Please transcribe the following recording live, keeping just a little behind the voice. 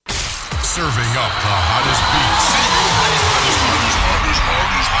Serving up the hottest beats.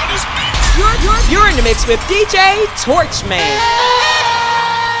 You're in the mix with DJ Torchman.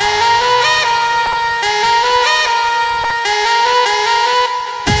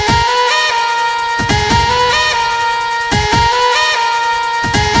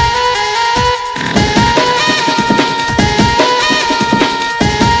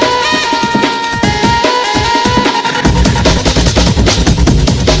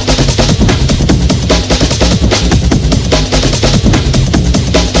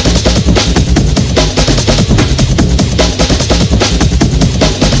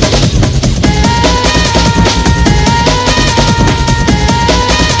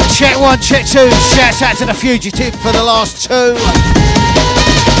 Check one, check two. Shout out to the Fugitive for the last two.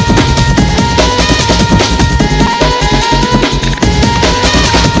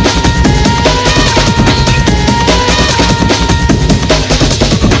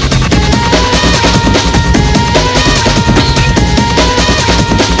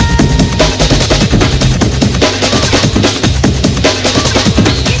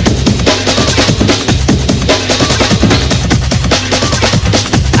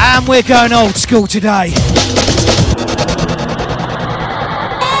 And we're going old school today.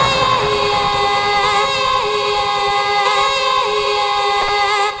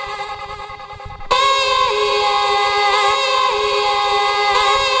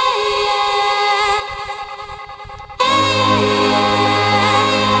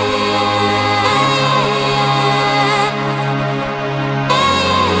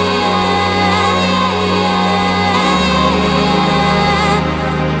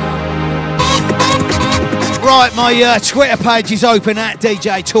 Right, my Twitter page is open at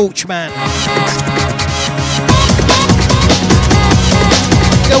DJ Torchman.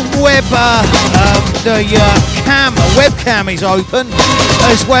 The webcam is open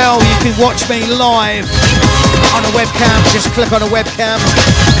as well. You can watch me live on a webcam. Just click on a webcam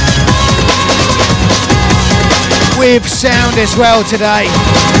with sound as well today.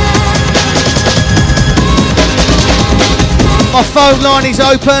 My phone line is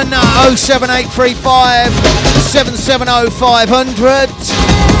open, 07835 770 500.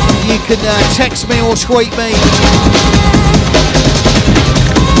 You can text me or tweet me.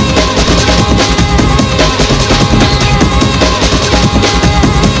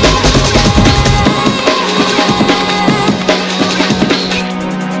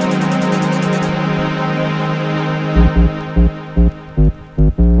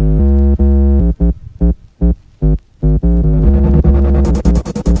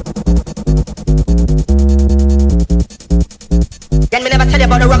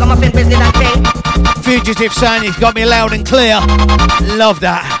 Fugitive saying he's got me loud and clear. Love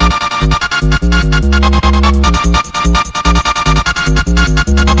that.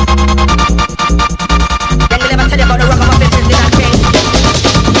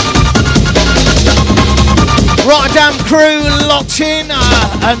 Rotterdam crew locked in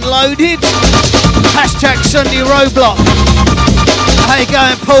and loaded. Hashtag Sunday Roadblock. How you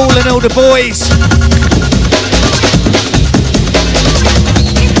going, Paul and all the boys?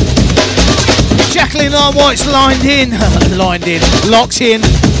 Jacqueline White's locked in.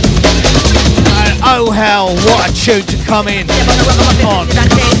 Oh hell, what a tune to come in on.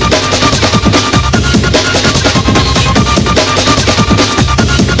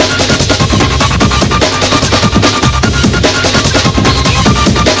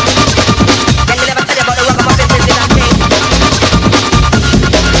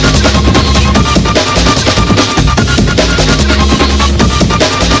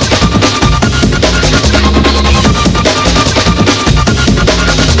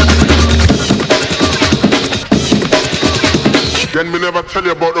 Can me never tell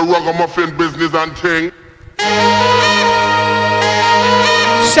you about the ragamuffin business and thing?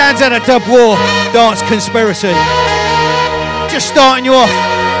 Sounds out of Dub War Dance Conspiracy. Just starting you off.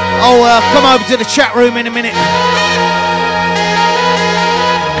 I'll come over to the chat room in a minute.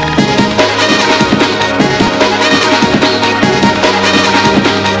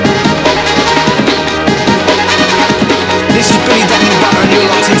 This is Billy Daniel Butler and you're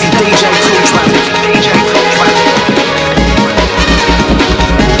locked into DJ Torchman.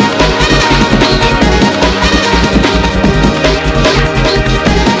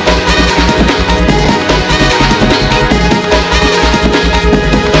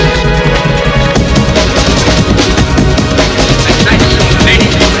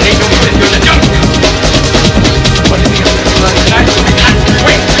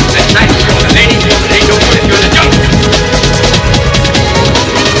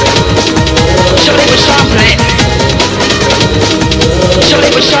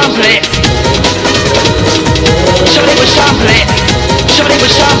 Sample it.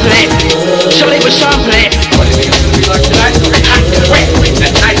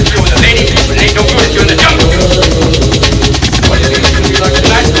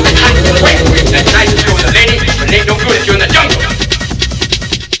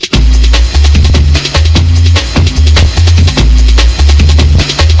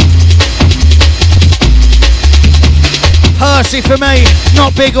 Easy for me,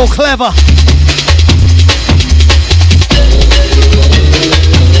 not big or clever.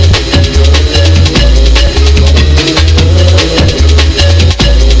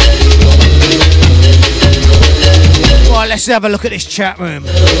 Right, let's have a look at this chat room.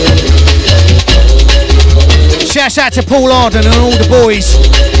 Shouts out to Paul Arden and all the boys.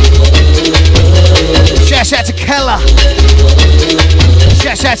 Shouts out to Keller.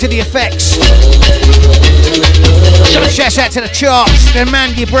 Shouts out to the effects. Shouts out to the Charts, the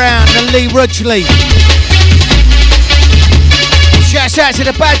Mandy Brown, and Lee Rudgley. Shouts out to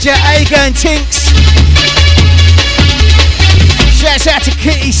the Badger, Aga and Tinks. Shouts out to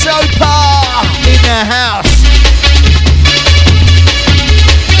Kitty Sopa in the house.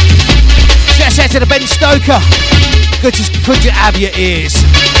 Shouts out to the Ben Stoker. Good to have your ears,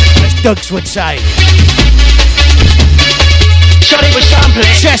 as Dougs would say.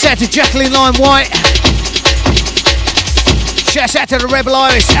 Shouts out to Jacqueline Lime White. Shouts out to the Rebel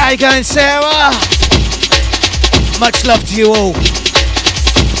Iris, how you going, Sarah? Much love to you all.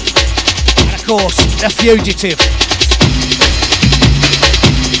 And of course, The Fugitive.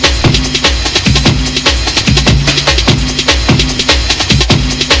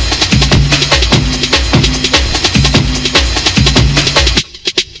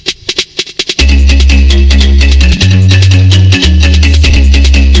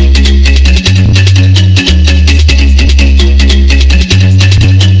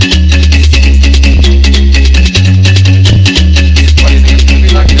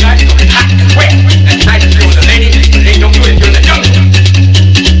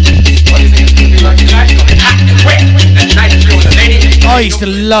 I used to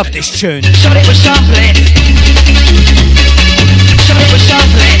love this tune. Somebody was sampling. Somebody was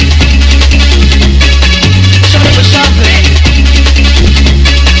sampling. Somebody was sampling.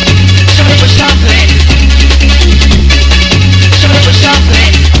 Somebody was sampling. Somebody was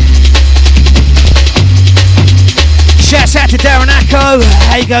sampling. Shouts out to Darren Acko.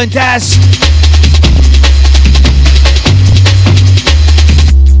 How you going, Daz?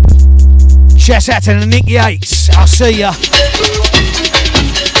 Shouts out to Nick Yates. I'll see ya.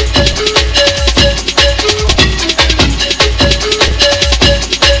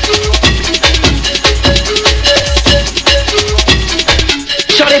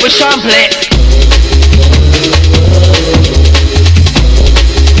 Somebody was sampling.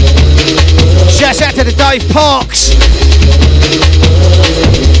 Shouts out to the Dave Parks.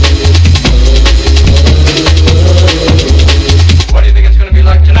 What do you think it's gonna be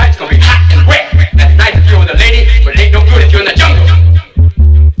like tonight? It's gonna be hot and wet. That's nice if you're with a lady, but it ain't no good if you're in the jungle.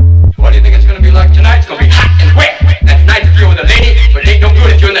 What do you think it's gonna be like tonight? It's gonna be hot and wet. That's nice if you're with a lady, but it ain't no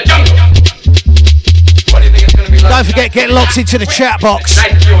good if you're in the jungle. What do you think it's gonna be like? Don't forget, get locked into the chat box.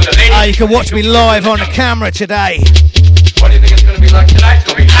 You can watch me live on the camera today. What do you think it's gonna be like tonight? It's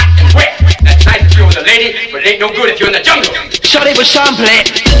gonna be hot and wet. That's nice if you're with a lady, but it ain't no good if you're in the jungle. Somebody was sampling.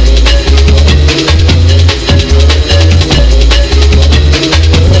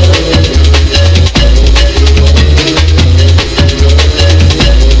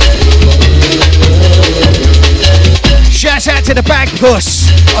 Shouts out to the Bag Puss.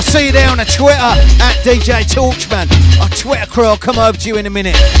 I'll see you there on the Twitter at DJ Torchman. Our Twitter crew will come over to you in a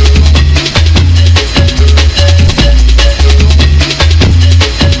minute.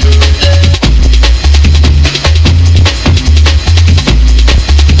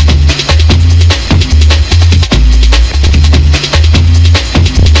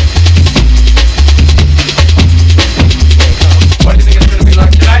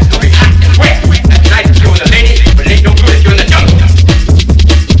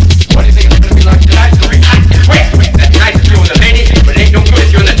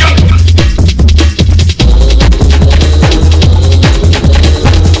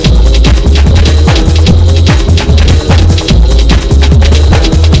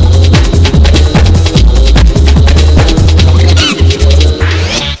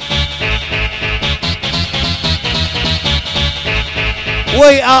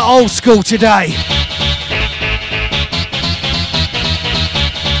 We are old school today.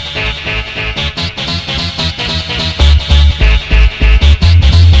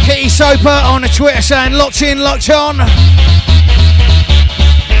 Kitty Soper on the Twitter saying locked in, locked on.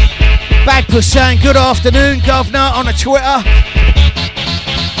 Bagpuss saying good afternoon, Governor on the Twitter.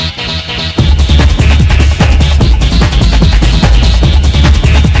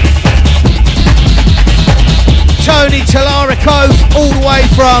 Tony Talarico, all the way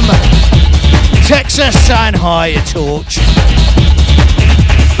from Texas, saying hi, Torch.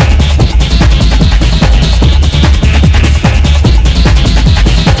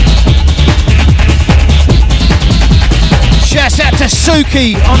 Shouts out to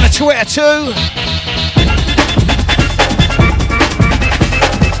Suki on the Twitter too.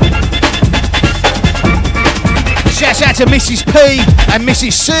 Shouts out to Mrs. P and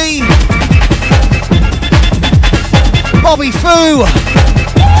Mrs. C. Bobby Foo.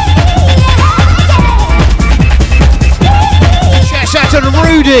 Shouts out to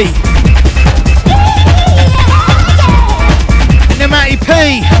Rudy. And the Matty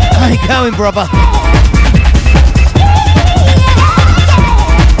P. How you going, brother?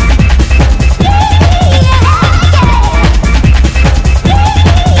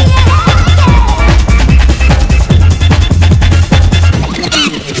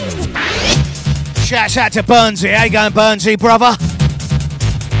 Shouts out to Burnsy. How you going, Burnsy, brother?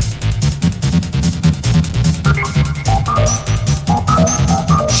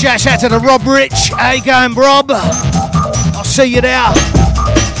 Shouts out to the Rob Rich. How you going, Rob? I'll see you there.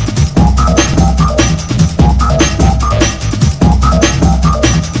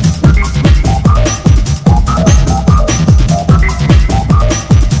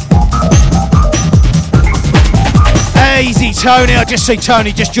 Easy, Tony. I just see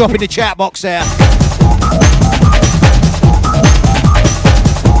Tony just drop in the chat box there.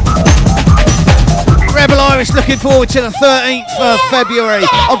 Rebel Iris looking forward to the 13th of February.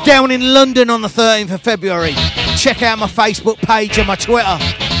 I'm down in London on the 13th of February. Check out my Facebook page and my Twitter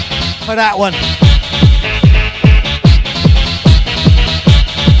for that one.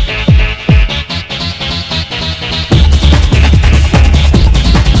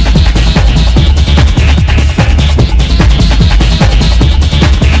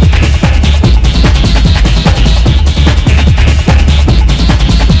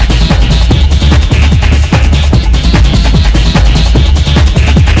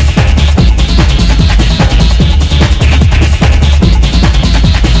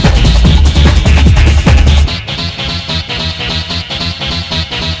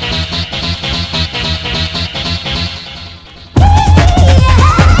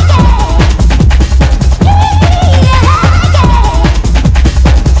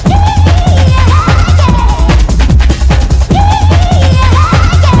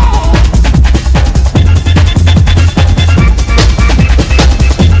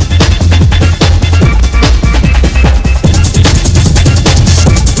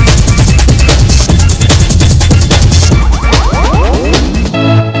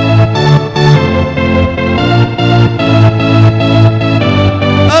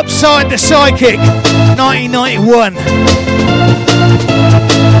 The Psychic, 1991.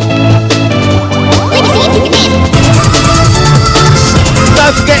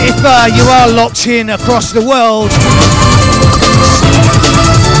 Don't forget, if you are locked in across the world,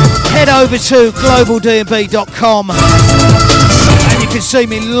 head over to globaldnb.com and you can see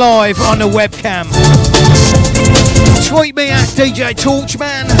me live on the webcam. Tweet me at DJ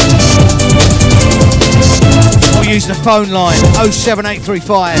Torchman. Or use the phone line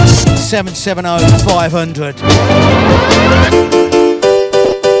 07835 770 500.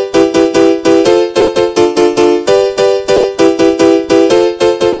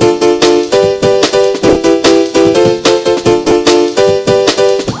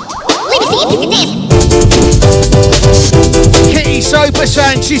 Kitty Soper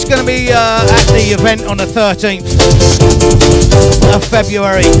saying she's going to be at the event on the 13th of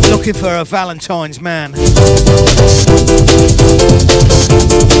February, looking for a Valentine's man.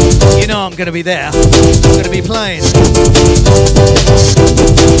 You know I'm going to be there. I'm going to be playing.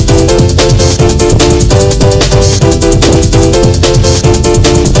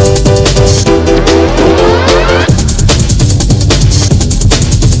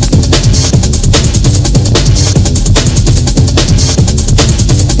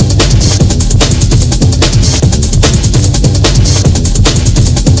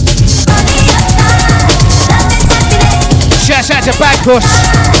 Shouts out to Bacchus.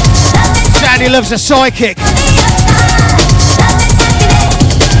 Sandy loves a Psychic.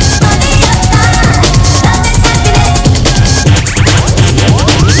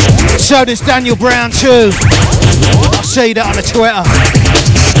 So does Daniel Brown too. I see that on the Twitter.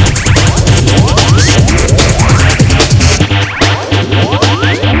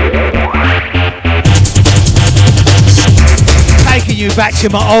 Taking you back to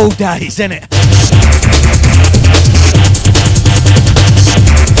my old days, isn't it?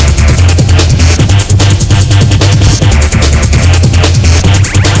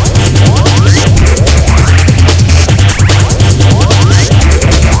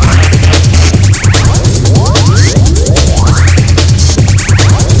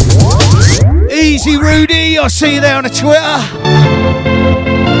 Easy Rudy, I see you there on the Twitter.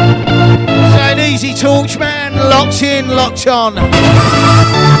 Saying easy Torchman. locked in, locked on.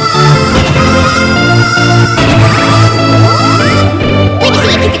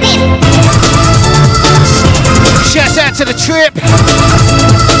 Shouts out to the trip.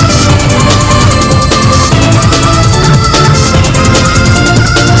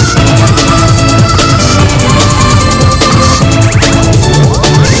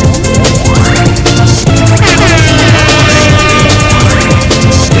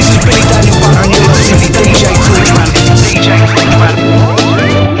 This is Billy Daniel Butler and you're listening to DJ Torchman. DJ Torchman.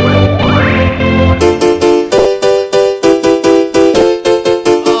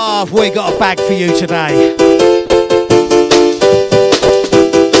 Oh, have we got a bag for you today?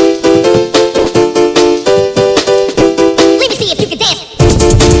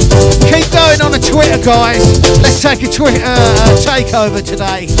 On the Twitter, guys. Let's take a Twitter takeover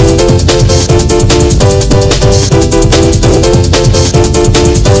today.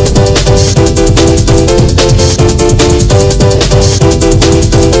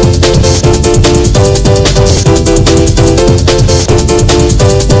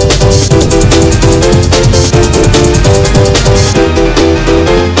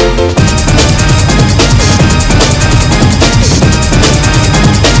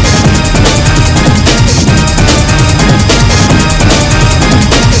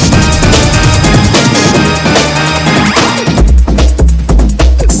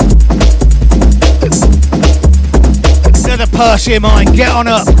 Percy of mine, get on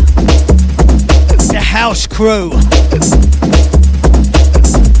up. The house crew.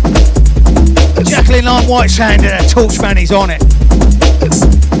 Jacqueline Lime White's hand and a Torchman is on it.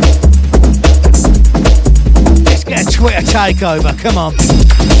 Let's get a Twitter takeover, come on.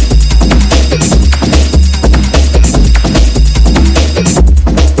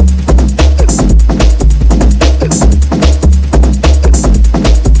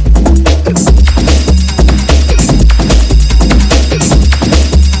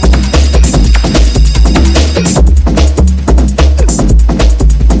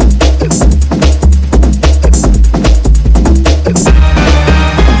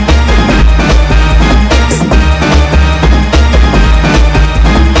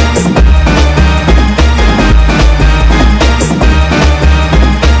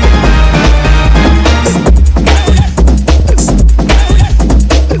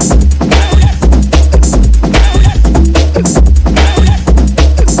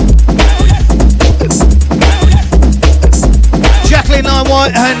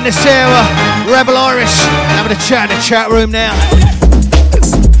 And the Sarah Rebel Irish having a chat in the chat room now.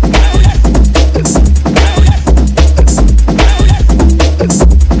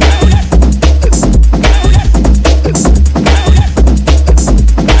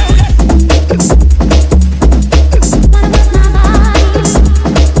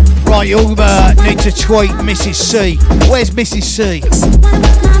 Right, you all need to tweet Mrs. C. Where's Mrs. C?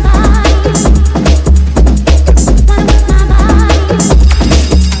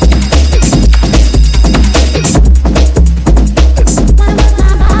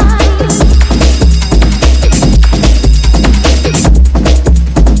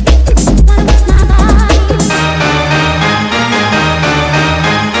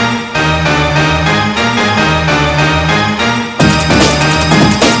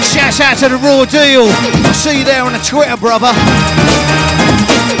 Out to the Raw Deal. I'll see you there on the Twitter, brother.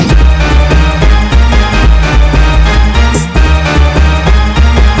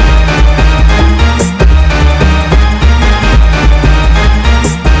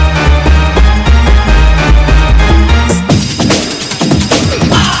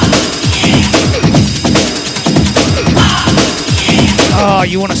 Oh,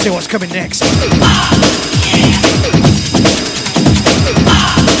 you want to see what's coming next?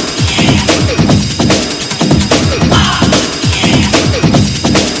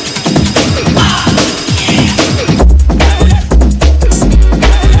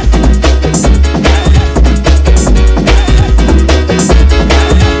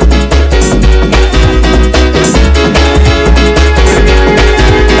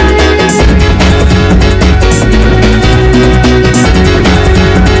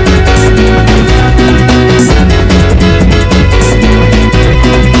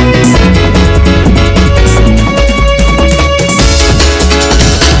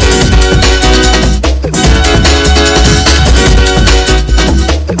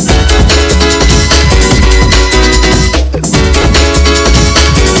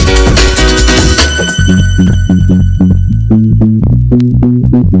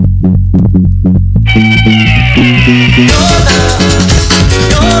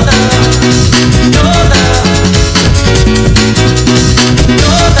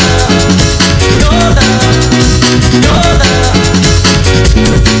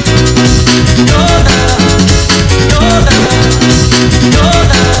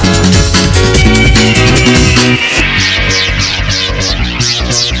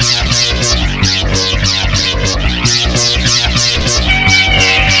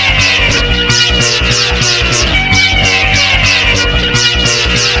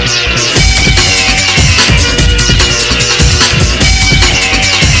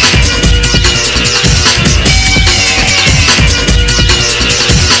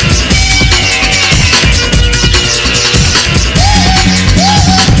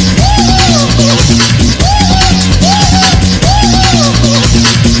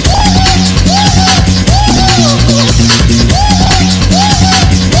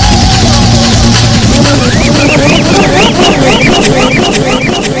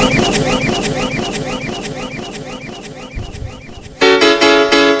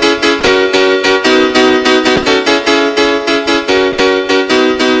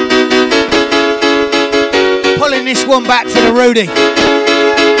 this one back for the Rudy.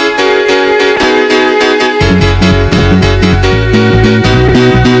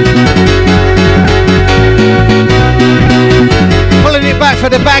 Pulling it back for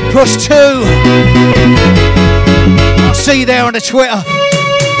the Bag Push 2. I'll see you there on the Twitter.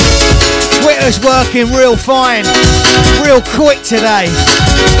 Twitter's working real fine, real quick today.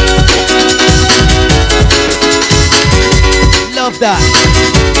 Love that.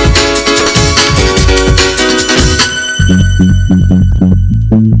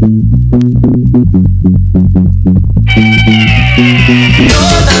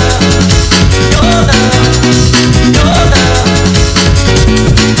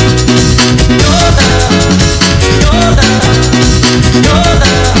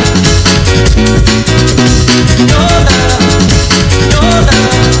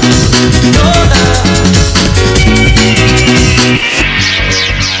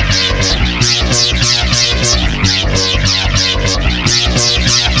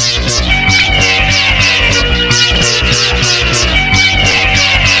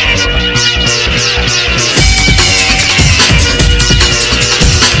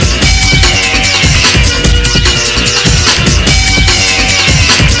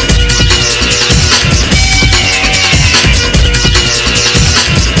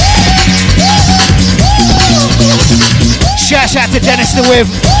 Shout out to Dennis the Wiv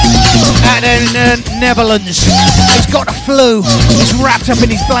out in the Netherlands. He's got the flu. He's wrapped up in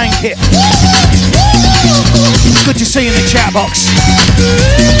his blanket. Good to see you in the chat box.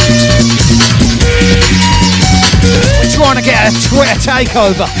 We're trying to get a Twitter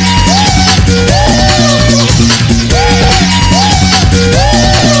takeover.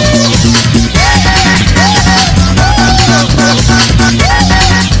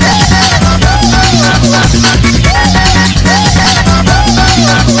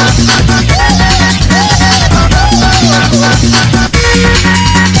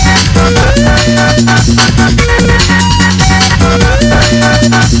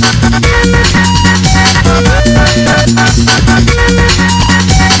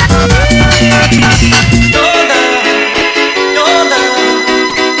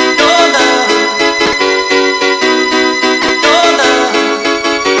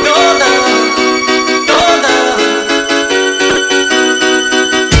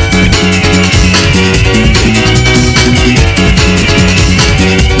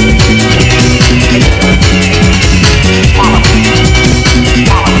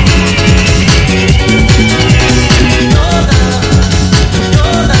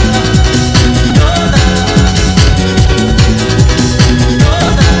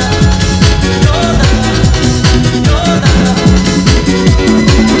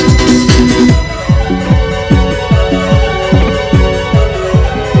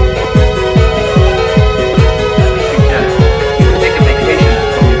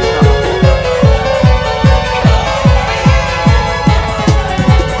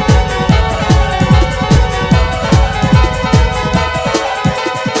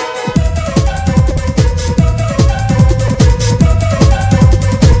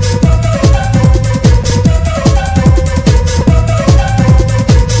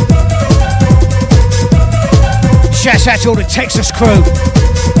 Shouts out to all the Texas crew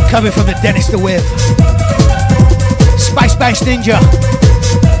coming from the Dennis the Wiv. Space Base Ninja.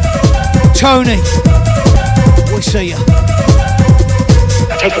 Tony. We'll see ya.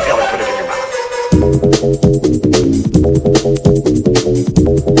 Now take the pill and put it in your mouth.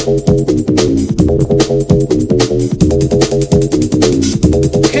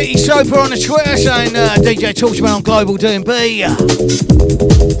 Kitty Soper on the Twitter saying DJ Torchman on Global D&B.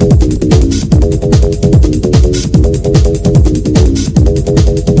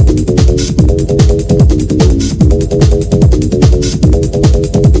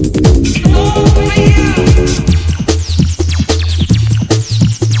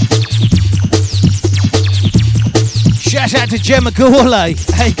 Shout out to Gemma Gourlay.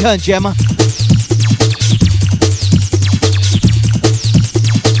 How you going, Gemma?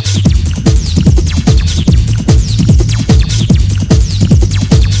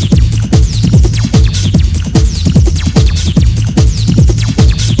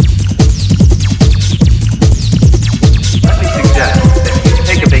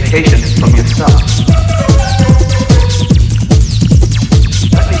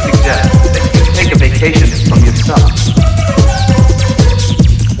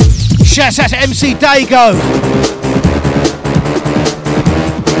 Shouts out to MC Dago.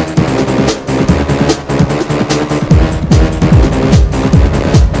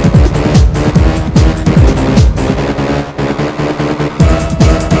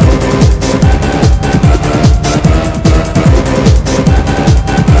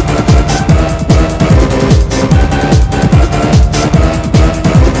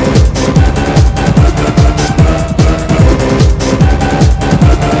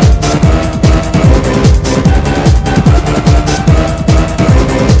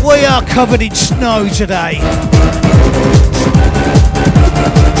 Covered in snow today.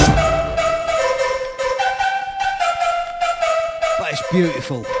 But it's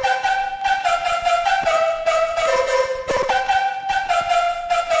beautiful.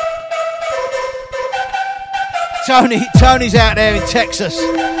 Tony's out there in Texas.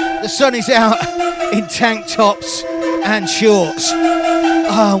 The sun is out in tank tops and shorts.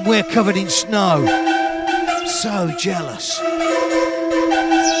 Oh, we're covered in snow. So jealous.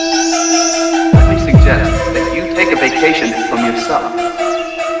 Let me suggest that you take a vacation from yourself.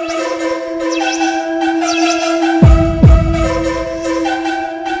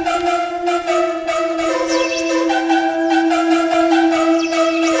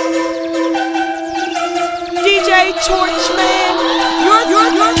 DJ Torchman, you're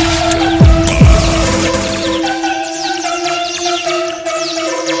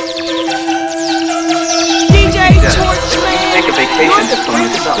DJ Torchman, take a vacation from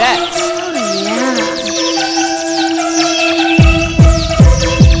yourself. Best.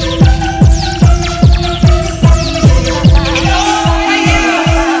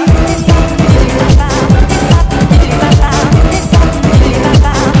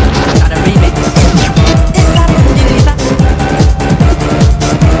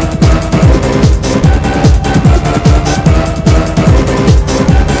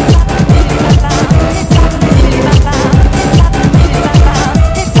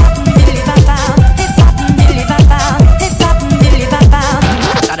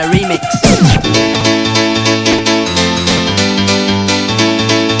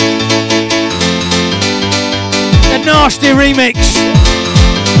 Nasty remix.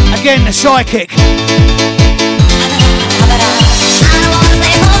 Again, the psychic.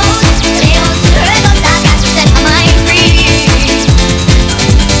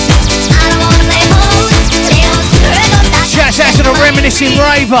 Shouts out to the reminiscing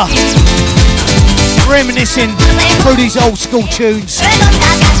raver. Reminiscing through these old school tunes.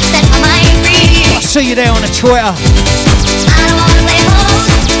 I'll see you there on the Twitter.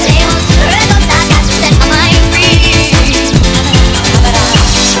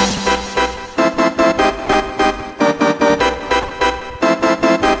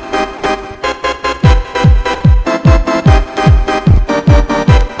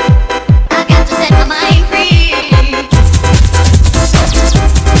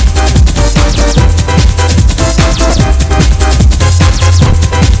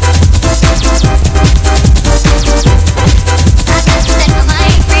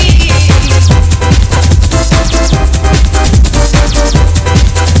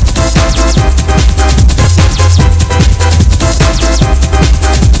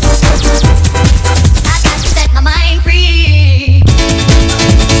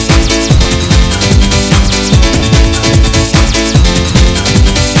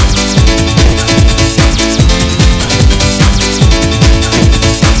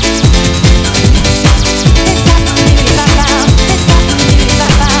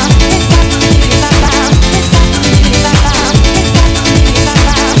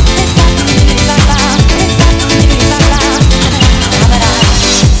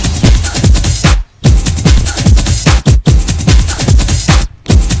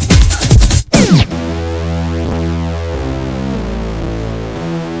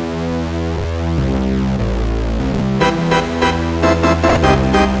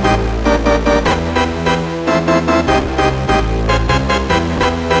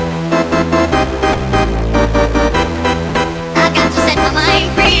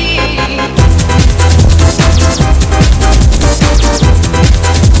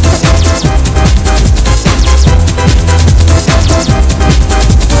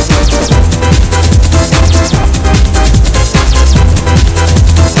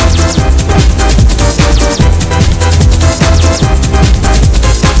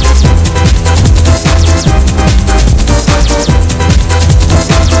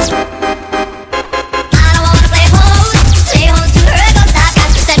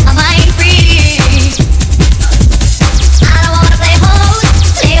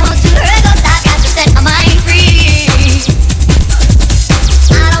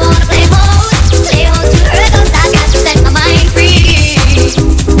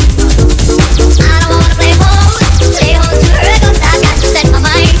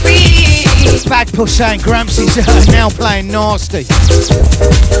 Push saying Gramsci's now playing nasty.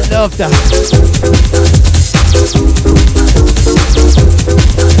 Love that.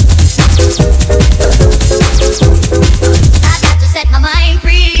 I got to set my mind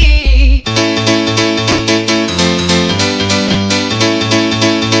free.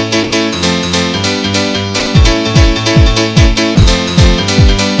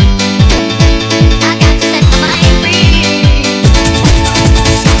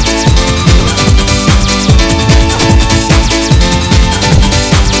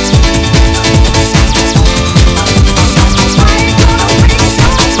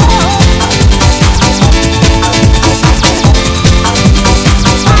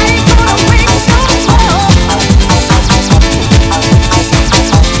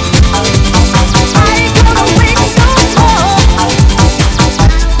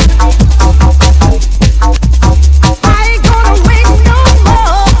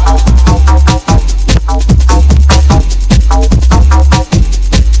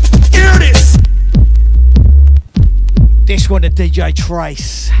 one to DJ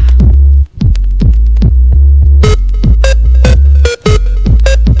Trace.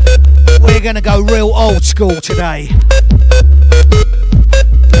 We're going to go real old school today.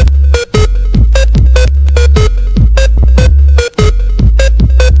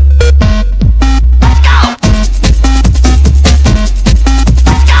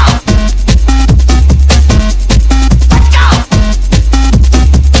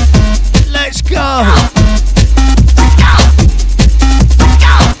 Let's go.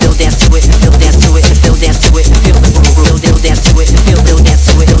 Feel dance to it, feel dance to it, feel dance to it, feel the groove. Feel dance to it, feel dance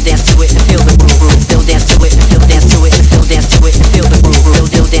to it, feel dance to it, feel the groove. Feel dance to it, feel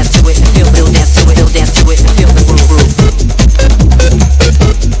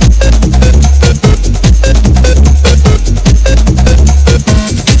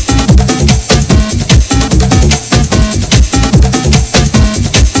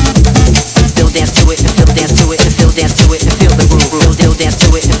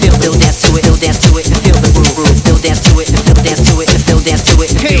dance to it, feel dance to it, feel the groove. Feel dance to it, feel dance to it, feel dance to it,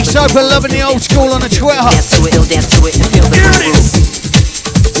 feel the groove. Soper loving the old school on the Twitter.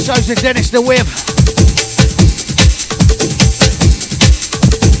 So's the Dennis the Whip.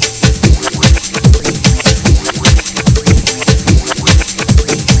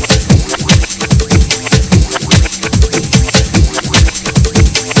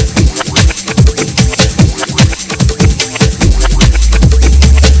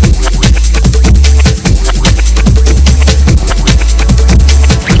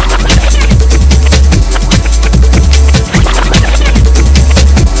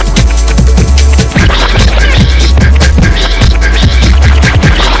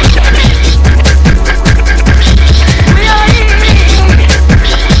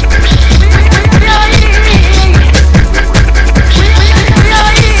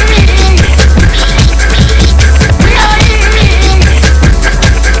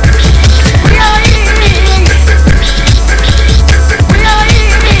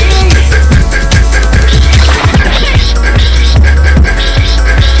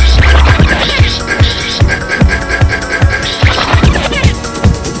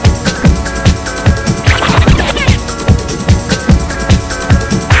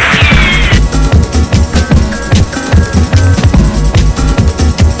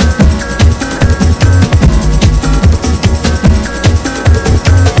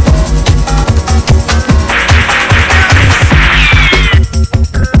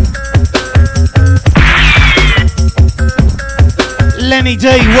 Lenny D,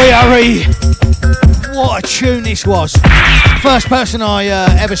 We Are E. What a tune this was. First person I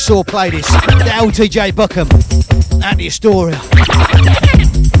ever saw play this, the LTJ Buckham at the Astoria.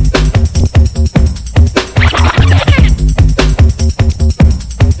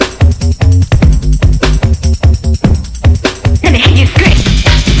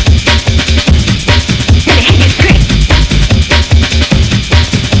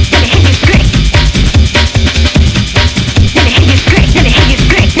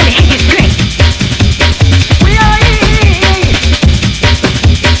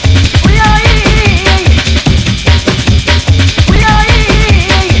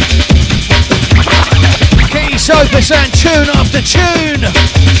 And tune after tune.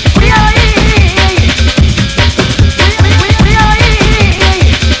 We are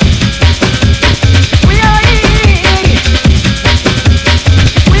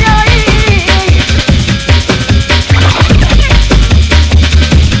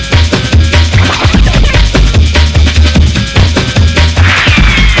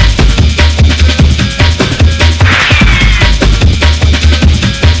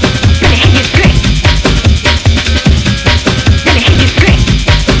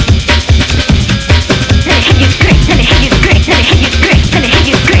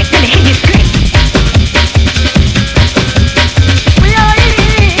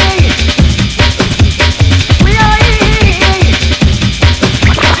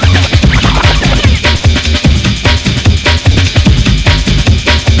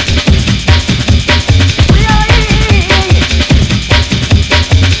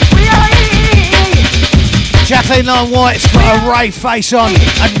Line White's got a Ray face on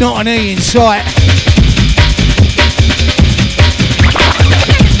and not an E in sight.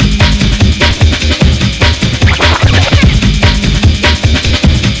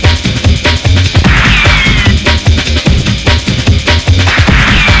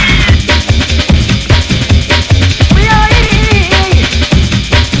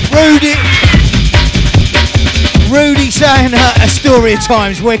 Rudy saying Astoria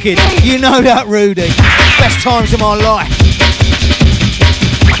times wicked. You know that, Rudy. Best times of my life.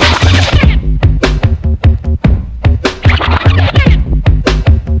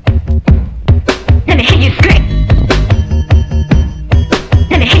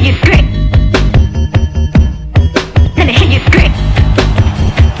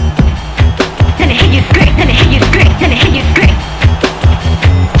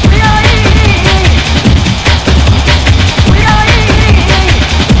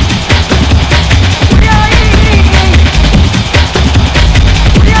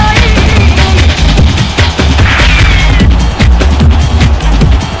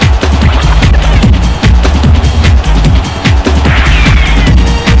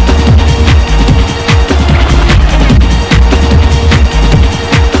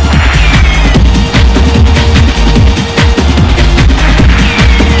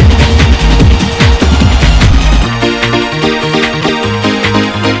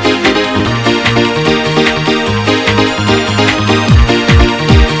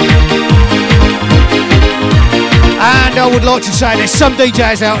 And I would like to say there's some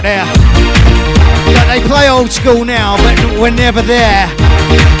DJs out there that they play old school now, but we're never there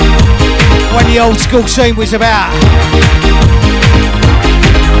when the old school scene was about.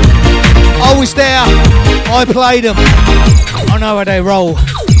 I was there, I played them, I know how they roll.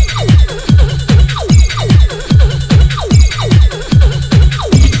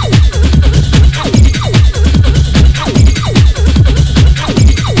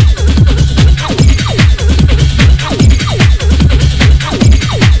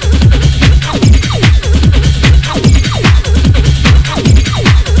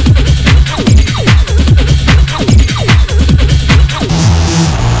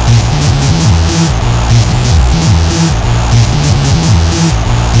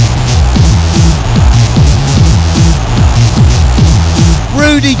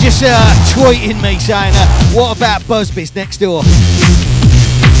 Rudy just tweeting me saying, what about Busby's next door?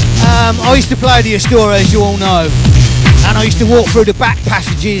 I used to play the Astoria, as you all know, and I used to walk through the back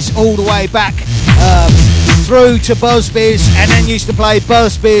passages all the way back through to Busby's, and then used to play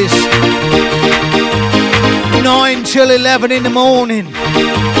Busby's 9 till 11 in the morning.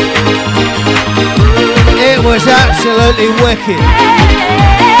 It was absolutely wicked.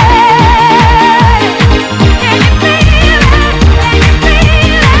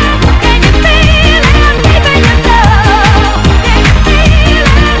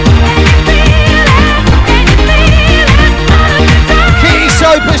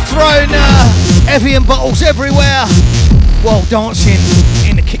 Soapers throwing Evian bottles everywhere while dancing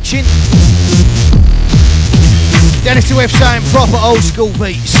in the kitchen. Dennis to F saying proper old school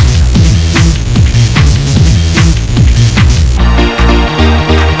beats.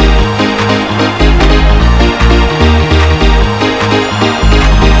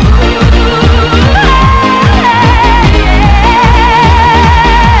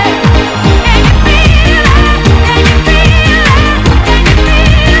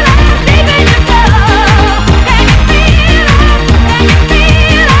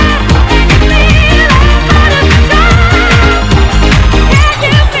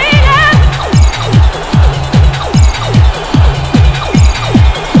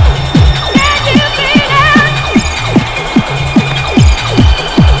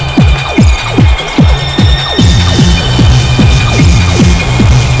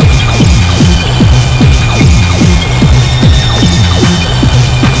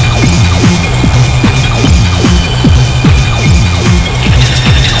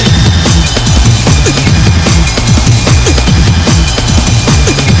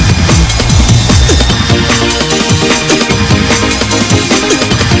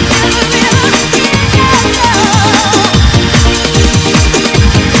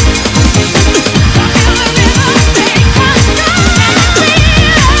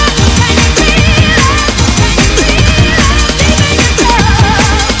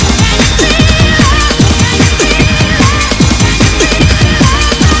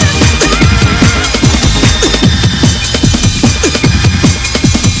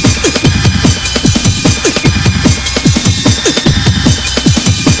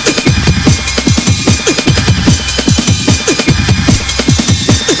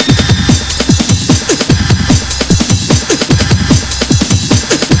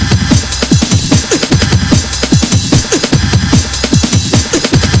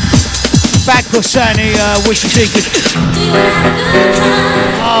 Sandy wishes he could.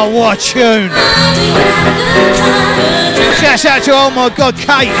 Oh, what a tune! Shouts out to, oh my God,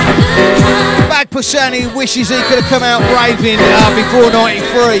 Kate. Bag Pusani wishes he could have come out raving before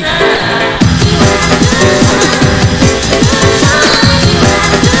 '93.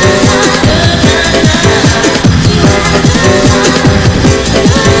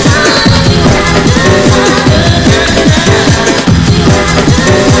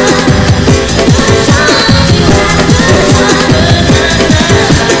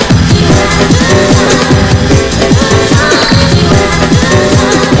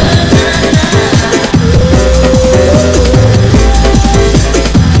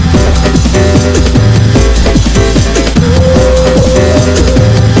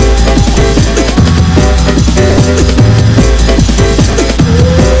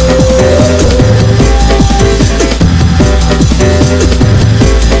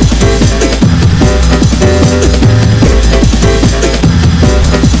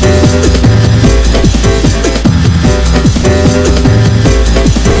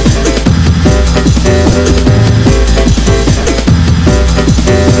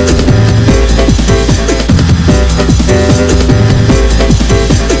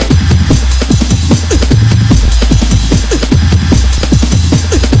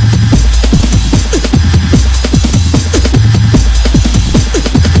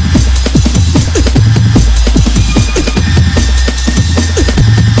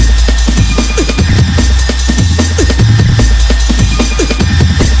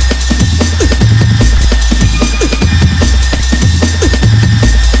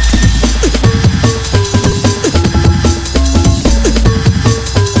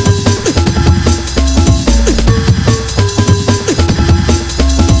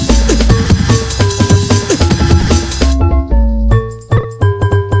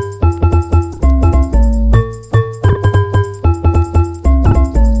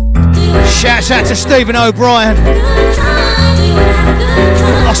 Mr. Stephen O'Brien.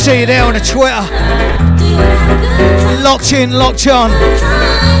 I'll see you there on the Twitter. Locked in, locked on.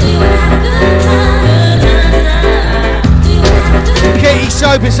 Kitty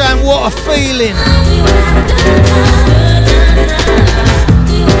Soper saying, what a feeling.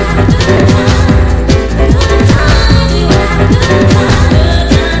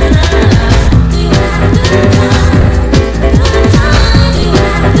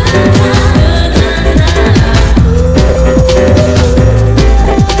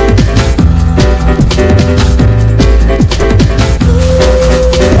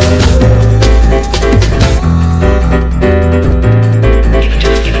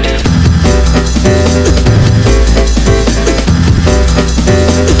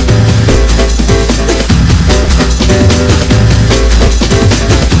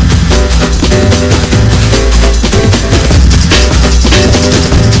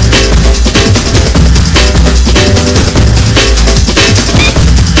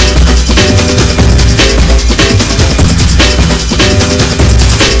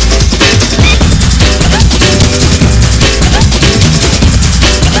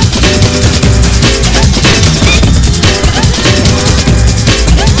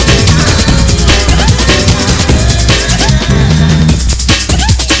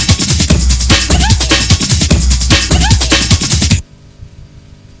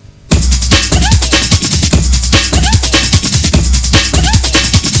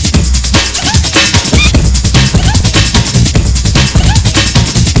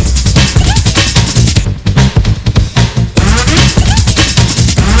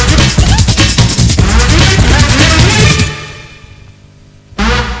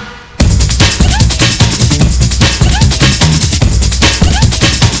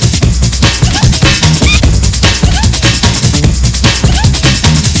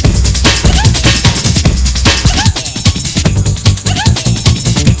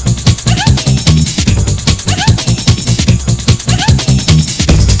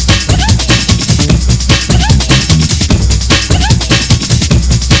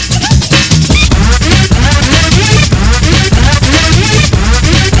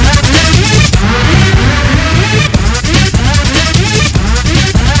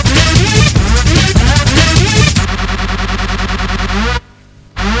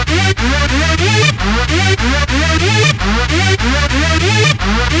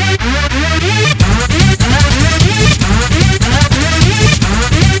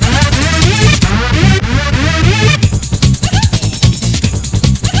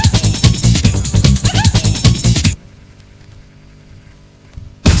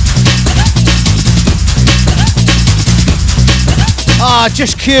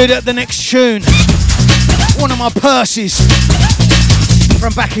 Just queued up the next tune. One of my purses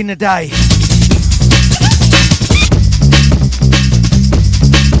from back in the day.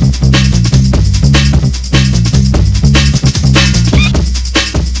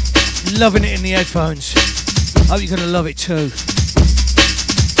 Loving it in the headphones. Hope you're gonna love it too.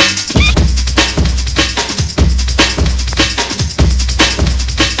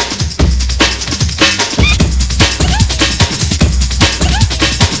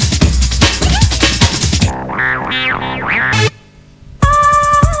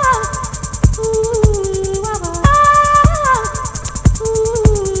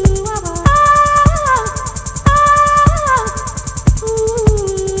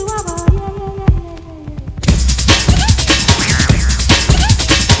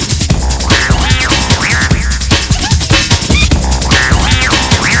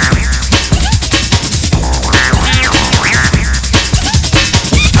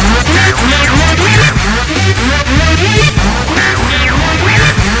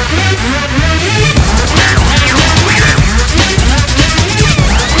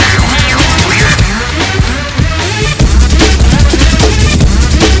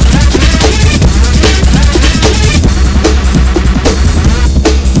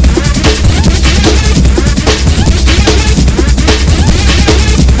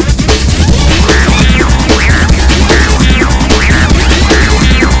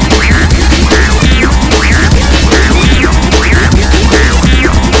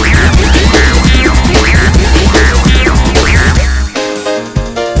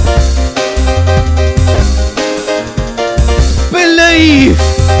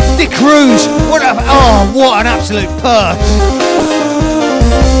 Cruise, what an absolute purse.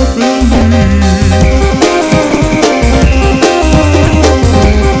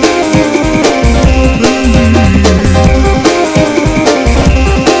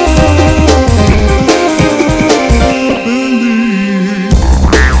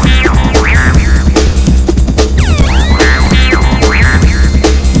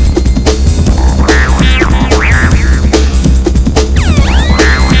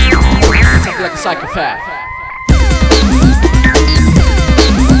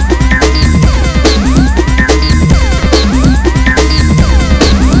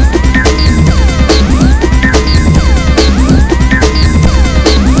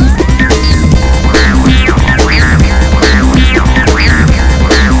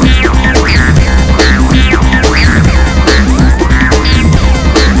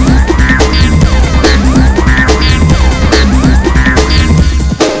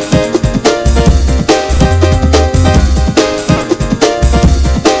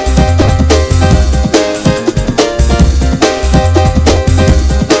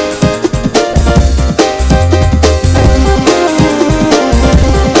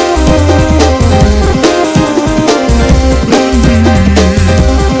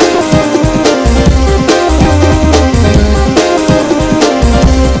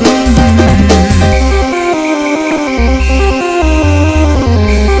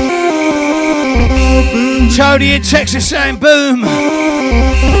 Bodie in Texas saying boom.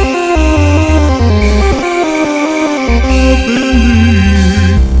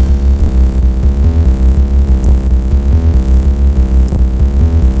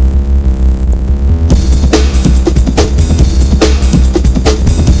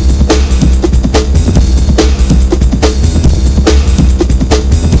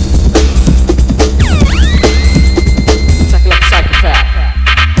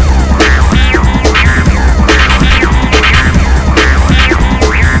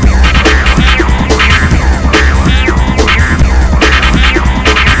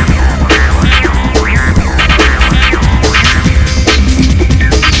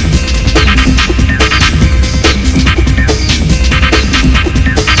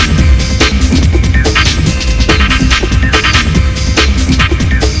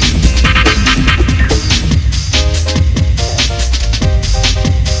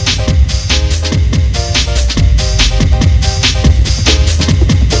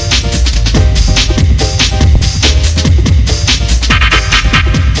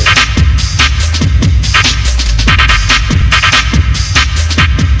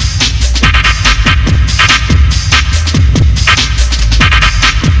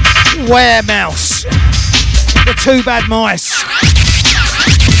 Weremouse, the Two Bad Mice.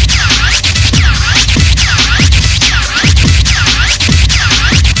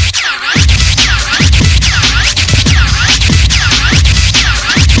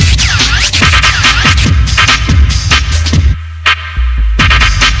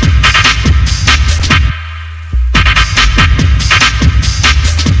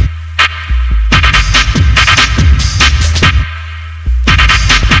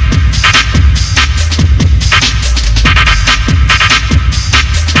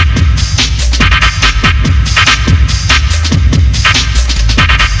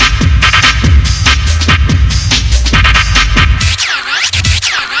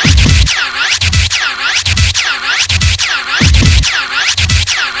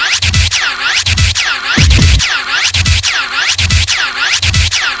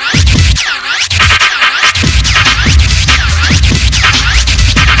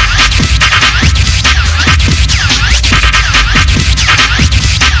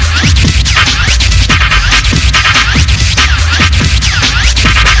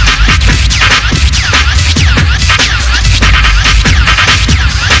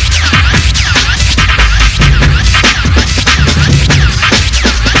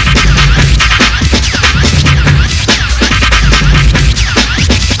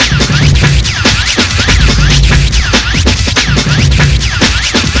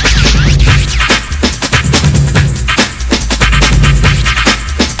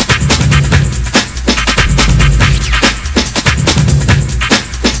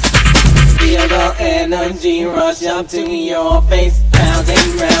 Energy rush up to your face, round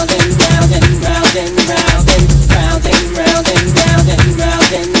and round and round and round and round and round and round and round and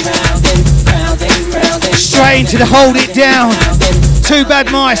round and round and round and round and straight into the hold it down. Two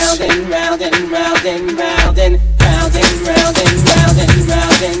Bad Mice. round and round and round and round and round and round and round and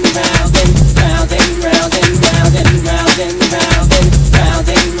round and round and round and round and round and round and round and round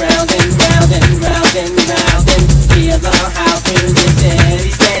and round and round and round and round and feel the house music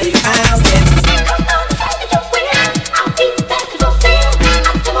steady, steady pounding.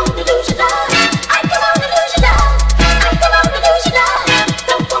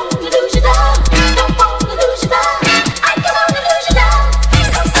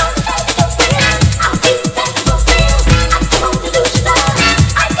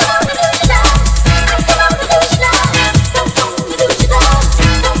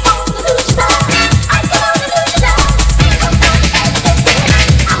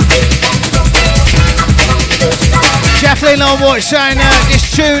 On what's saying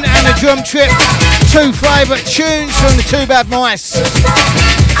this tune and the drum trip, two favourite tunes from the Two Bad Mice.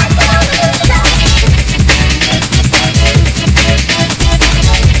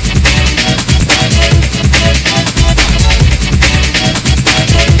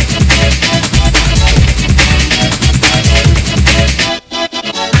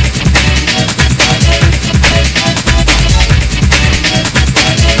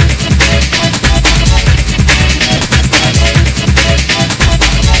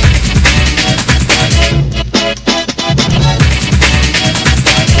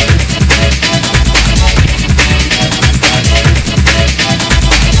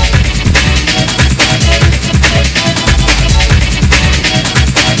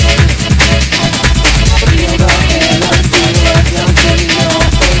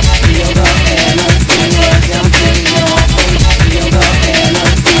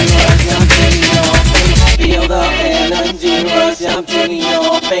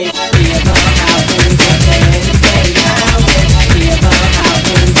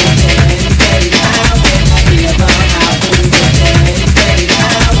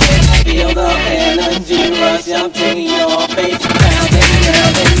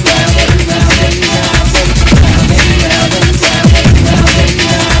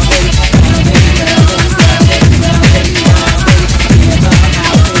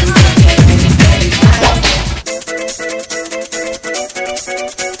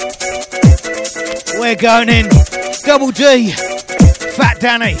 going in. Double D, Fat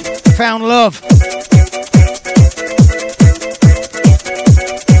Danny, Found Love.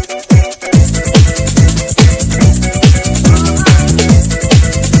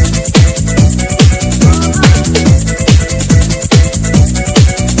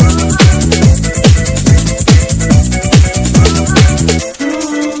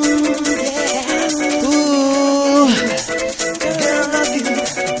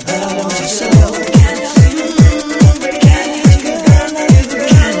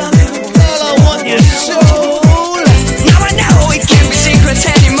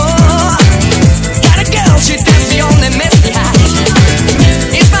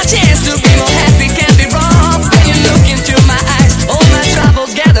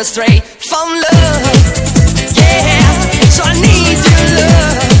 Straight from love, yeah. So I need your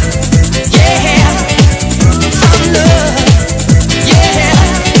love, yeah. From love, yeah.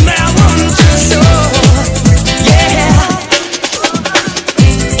 But I want you so, yeah.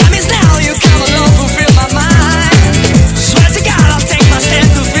 Got me now, you come along, fulfill my mind. Swear to God, I'll take my stand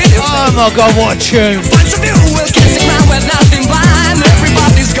to feel your Oh my God, what a tune! Once of you will kiss the ground with nothing blind.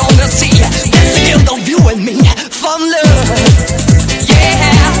 Everybody's gonna see that's the guilt of you and me. From love.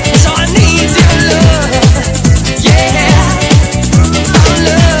 So I need your love, yeah. From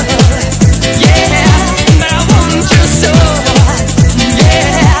love, yeah. But I want you so,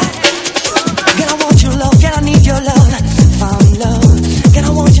 yeah. Girl, I want your love, girl, I need your love. Found love, girl, I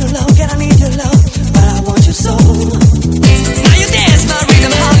want your love, girl, I need your love. But I want you so. Now you dance my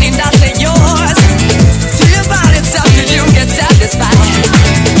rhythm, honey, that's it yours. To your body, it's up to you, get satisfied.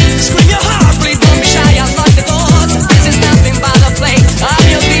 Scream your heart, please don't be shy, I lock the doors. This is nothing but a play. I'm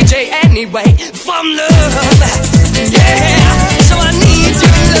your DJ anyway, from love, yeah. So I need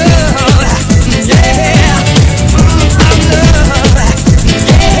your love, yeah. From love,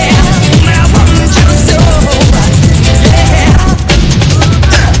 yeah. I want you so, yeah.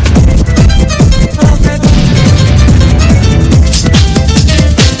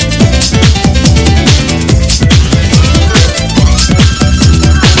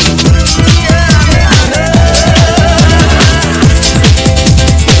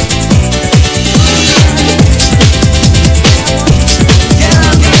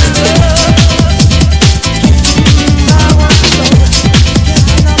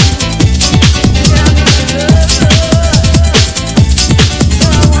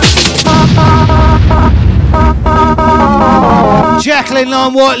 Jacqueline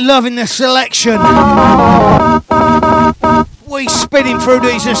Line White loving the selection. We spinning through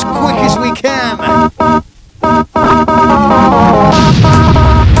these as quick as we can.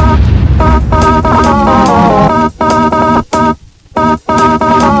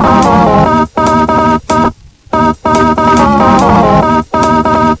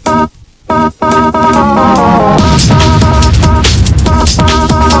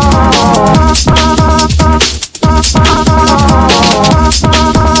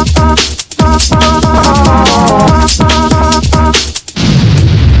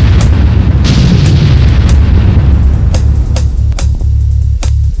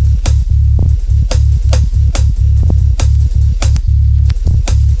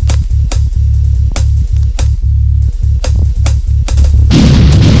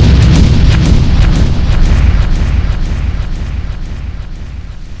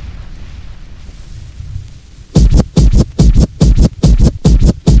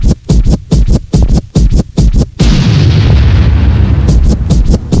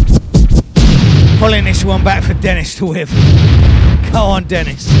 Pulling this one back for Dennis to whip. Go on,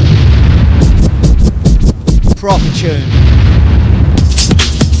 Dennis. Proper tune.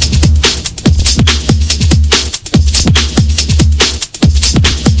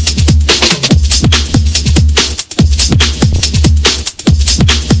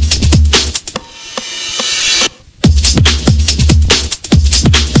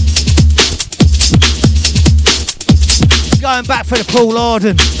 Going back for the Paul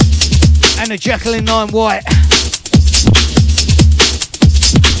Arden and the Jacqueline 9 White.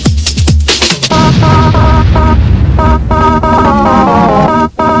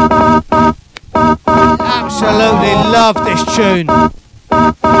 Absolutely love this tune.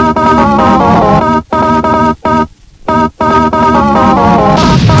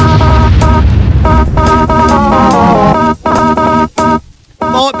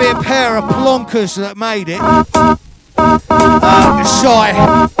 Might be a pair of plonkers that made it. Shy,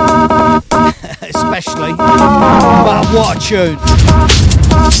 especially, but what a tune.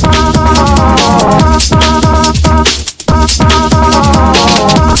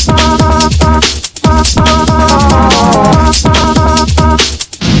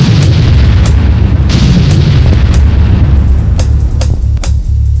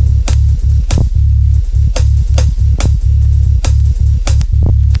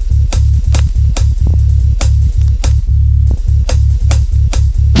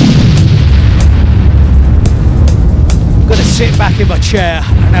 chair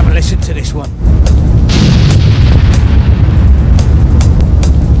and have a listen to this one.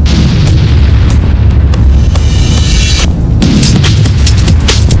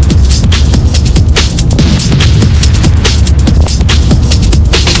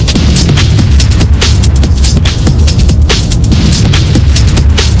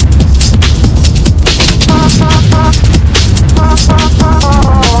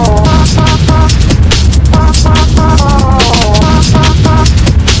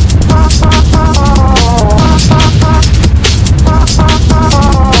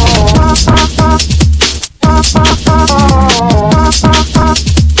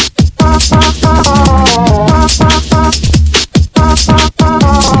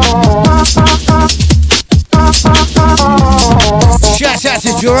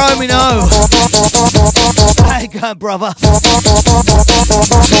 Jerome, no. How you going, brother?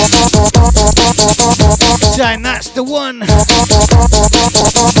 Saying that's the one.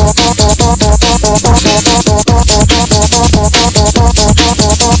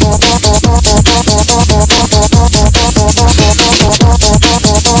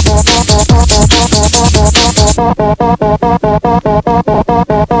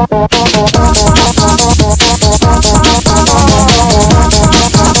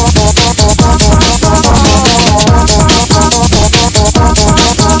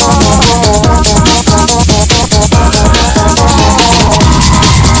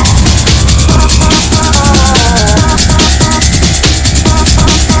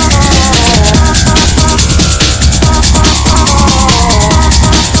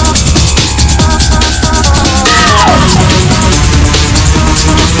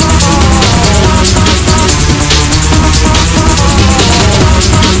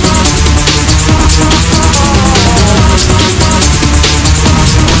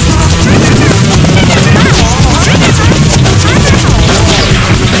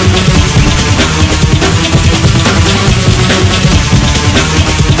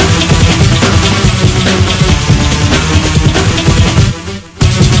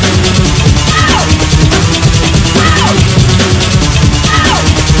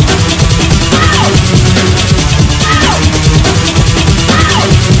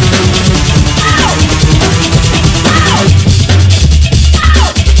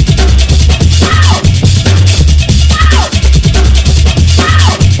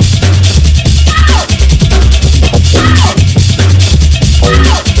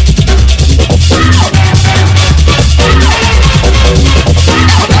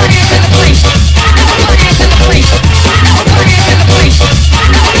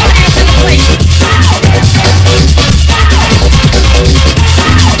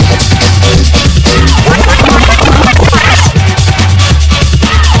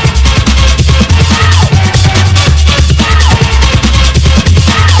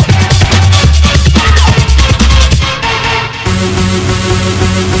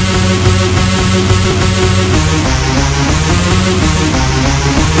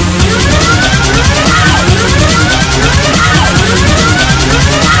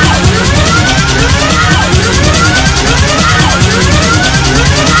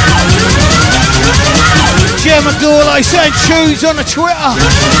 I send tunes on the Twitter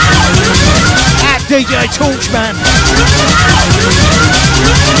at DJ Torchman.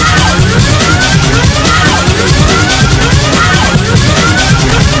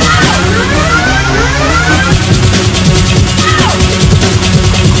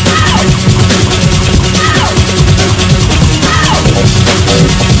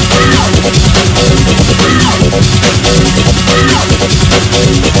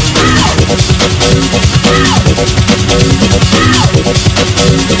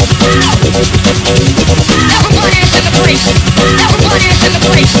 Everybody's in the place. Everybody's in the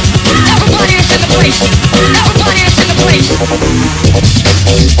place. Everybody's in the place. Everybody's in the place.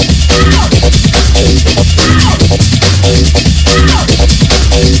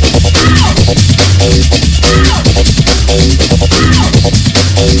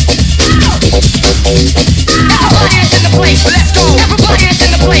 Everybody's in the place. Let's go. Everybody's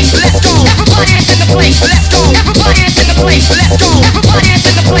in the place. Let's go. Everybody's in the place. Let's go. Everybody's in the place. Let's go. Everybody's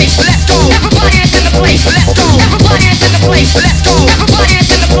in the place. Let's go. Everybody's in the place. Let's go. Everybody's in the place. Let's go. Everybody's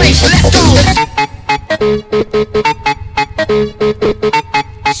in the place. Let's go.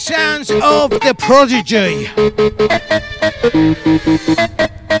 Sounds of the Prodigy.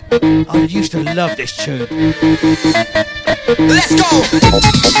 I used to love this tune. Let's go!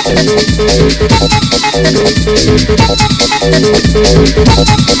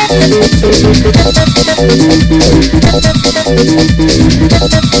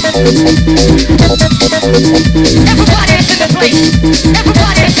 Everybody's in the place.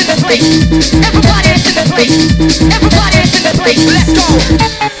 Everybody's in the place. Everybody's in the place. Everybody's in the place. Let's go!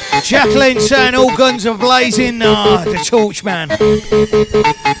 Jacqueline saying all guns are blazing. The Torchman.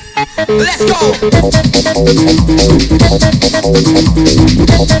 Let's go!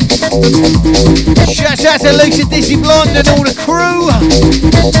 Shout out to Lisa Dizzy Blonde and all the crew.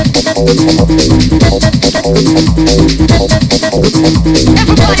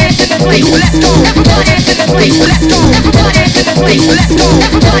 Everybody's in the place. Let's go! Everybody's in the place. Let's go! Everybody's in the place. Let's go!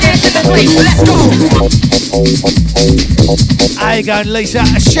 Everybody's in the place. Let's go! How you going, Lisa?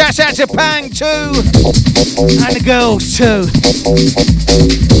 Shout out to Pang too, and the girls too.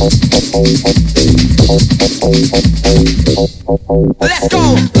 Let's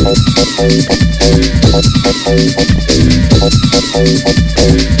go!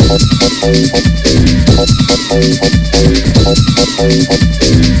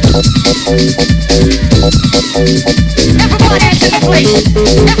 Everybody's in the place.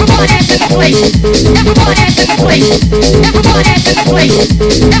 Everybody's in the place. Everybody's in the place. Everybody's in the place.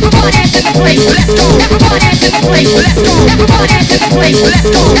 Everybody's in the place. Let's go! Everybody's in the place. Let's go! Everybody's in the place. Let's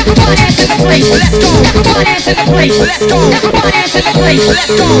go! Everybody's in the place. Let's go! Everybody's in the place.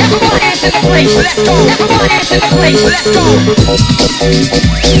 Let's go! Everybody's in the place. Let's go! Everybody's in the place. Let's go! Everybody's in the place. Let's go!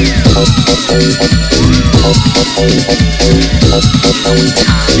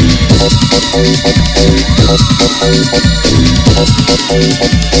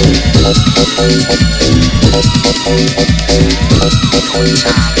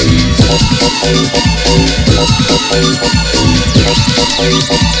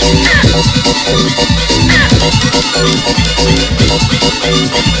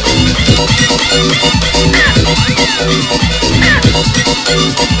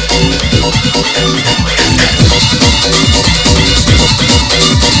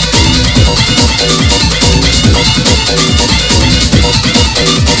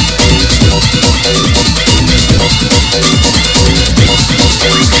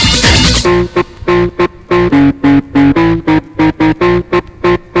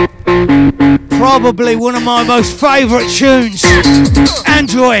 Probably one of my most favourite tunes.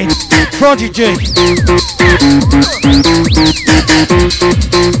 Android, Prodigy.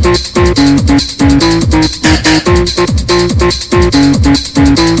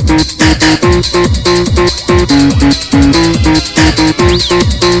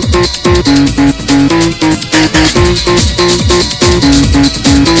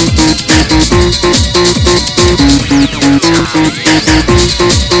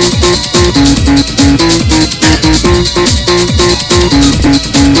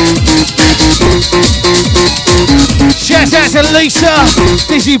 Shout out to Lisa,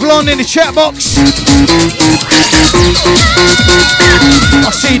 Dizzy Blonde in the chat box.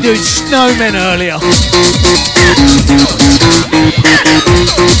 I see you doing snowmen earlier.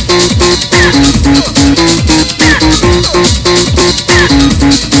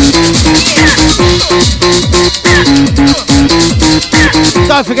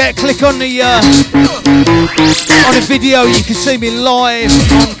 Don't forget, click on the video. You can see me live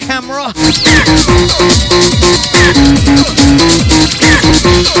on camera.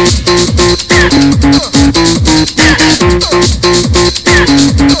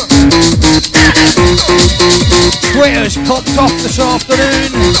 Twitter's popped off this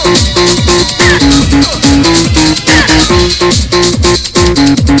afternoon.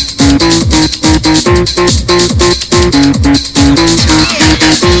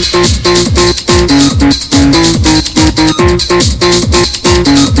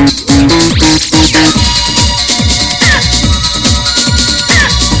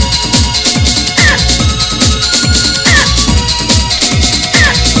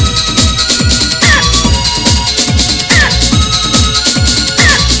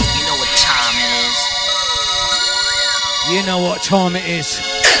 You know what time it is.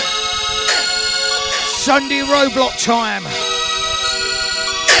 Sunday roadblock time.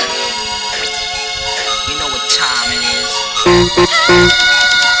 You know what time it is.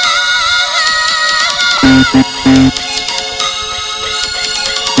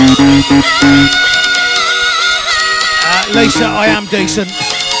 Lisa, I am decent.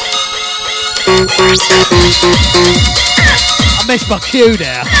 I missed my cue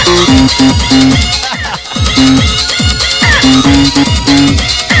there.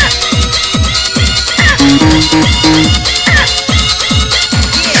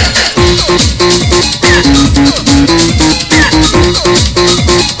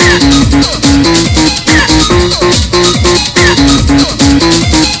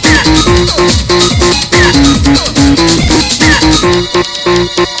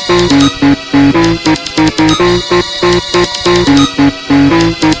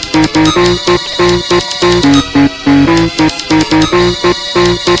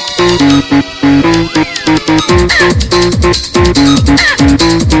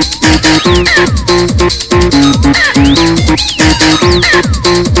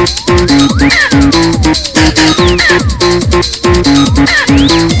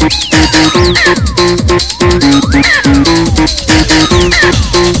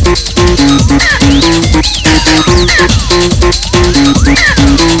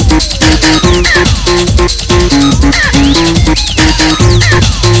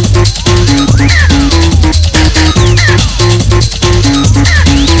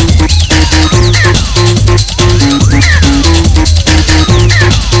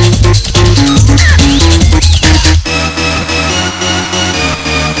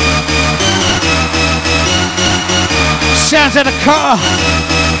 Sounds of the cutter.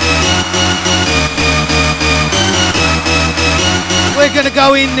 We're gonna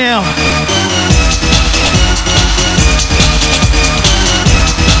go in now.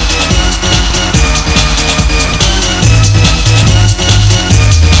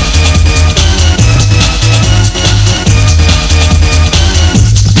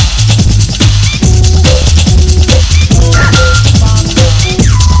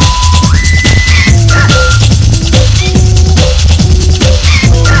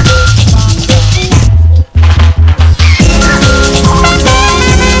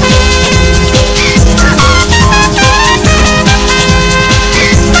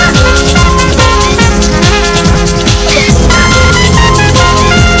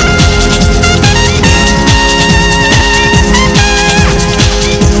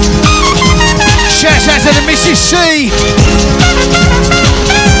 C.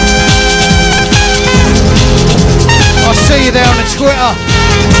 I'll see you there on the Twitter.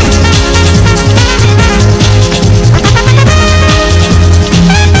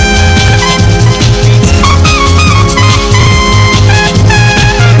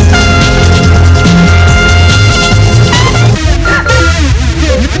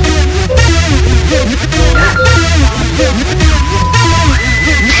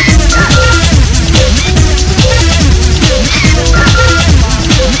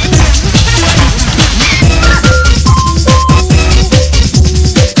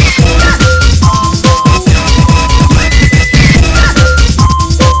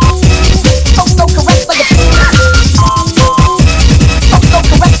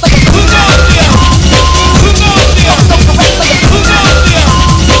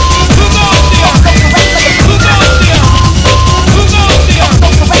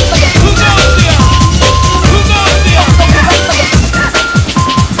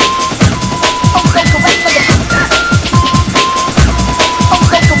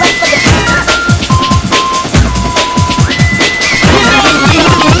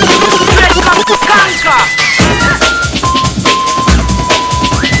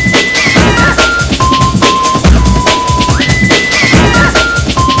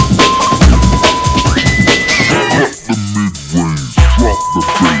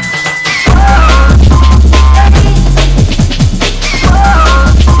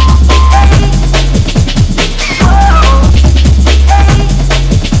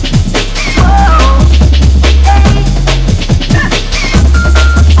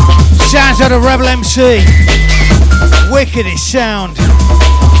 The Rebel MC, wickedest sound.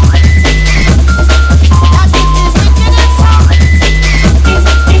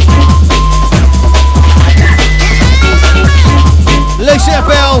 Lisa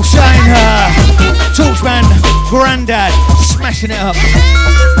Bell saying Torchman, Grandad, smashing it up.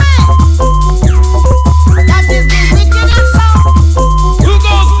 Who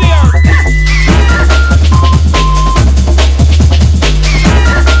goes there?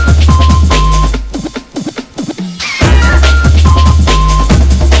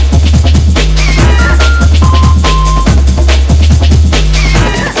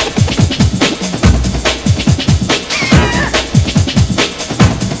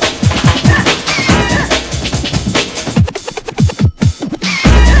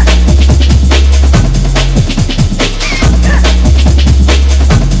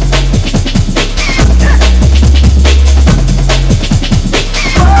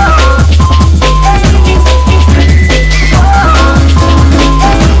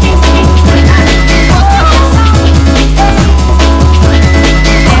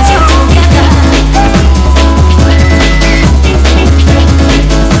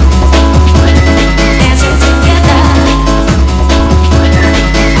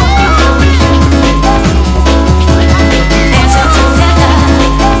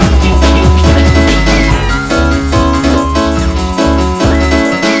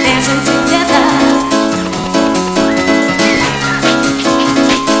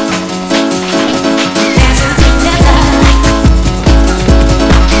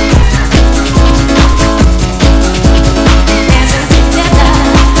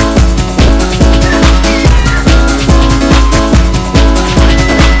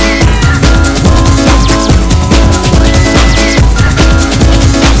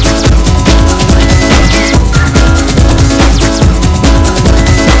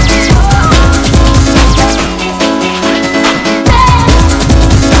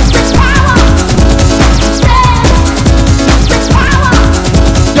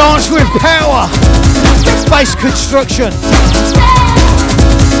 power. Base construction.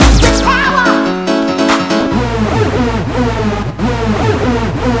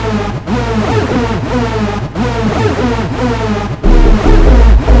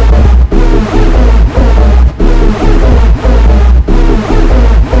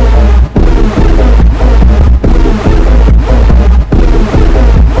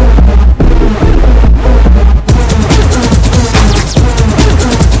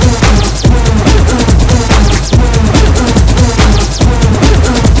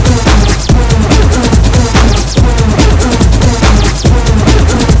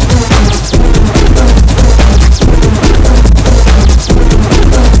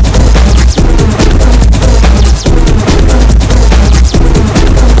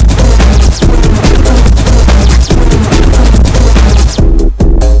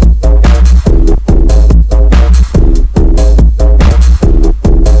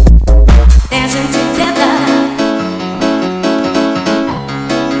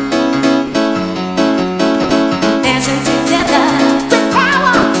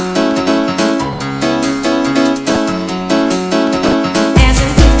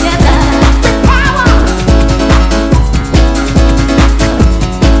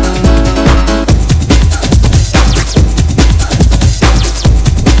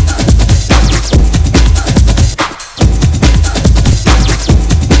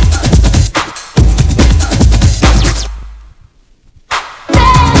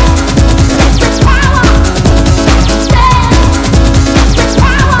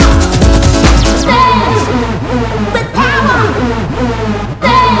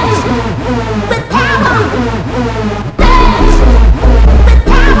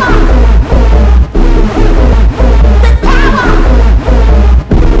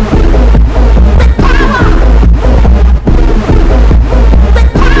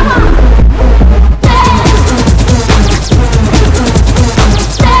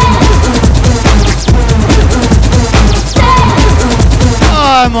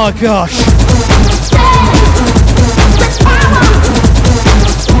 Oh my gosh.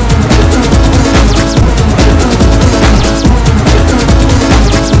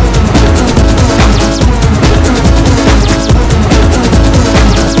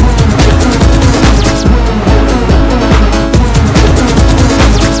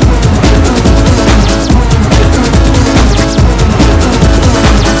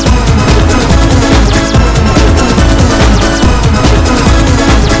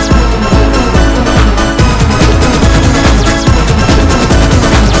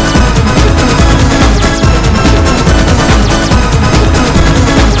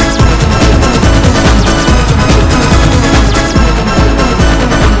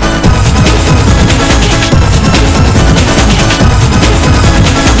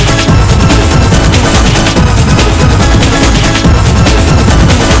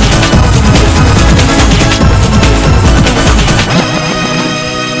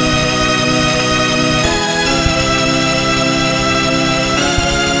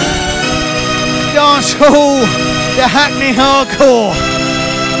 Dancehall, the Hackney Hardcore.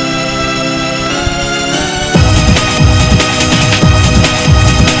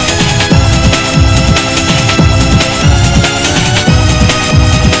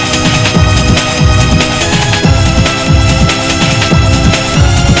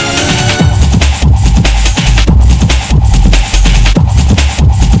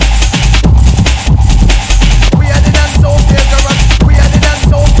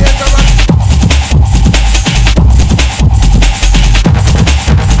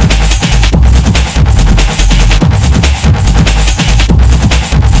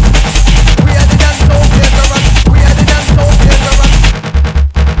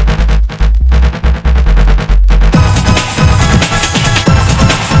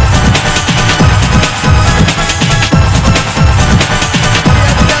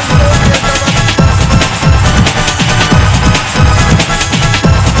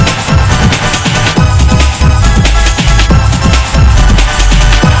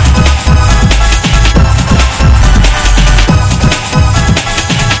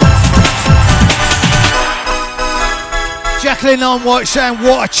 Jacqueline on White saying,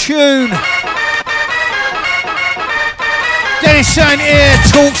 what a tune. Dennis saying, here,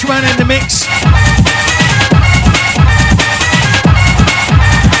 Torchman in the mix.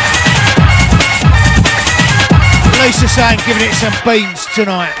 Lisa saying, giving it some beans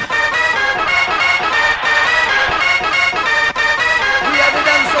tonight.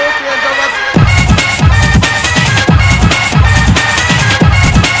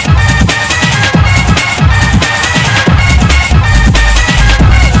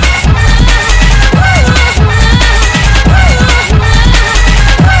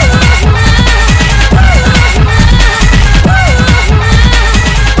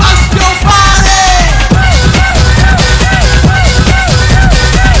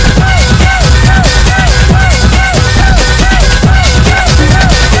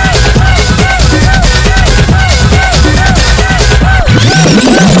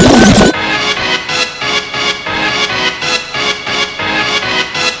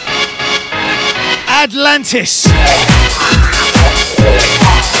 Atlantis.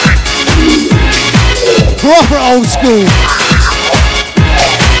 Proper old school.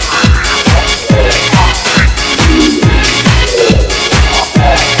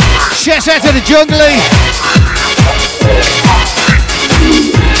 Shouts out to the Jungly.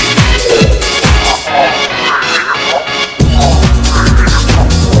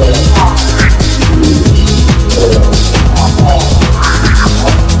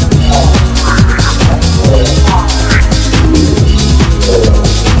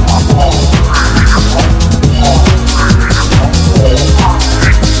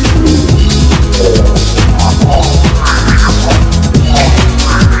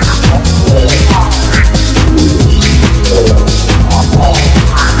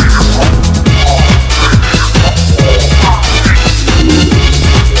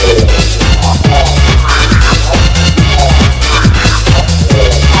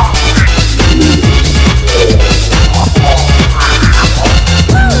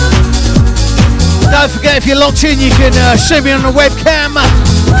 If you're locked in, you can see me on the webcam.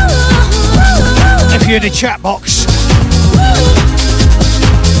 If you're in the chat box.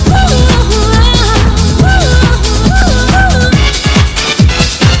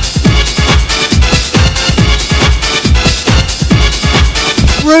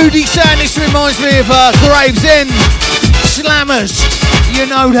 Rudy saying this reminds me of Gravesend Slammers. You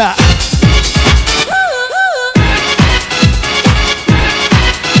know that.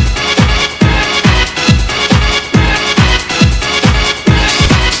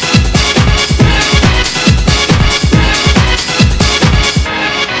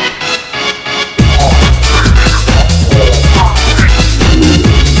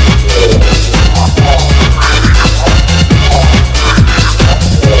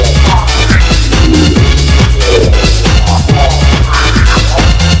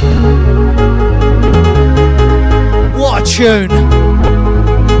 Tune.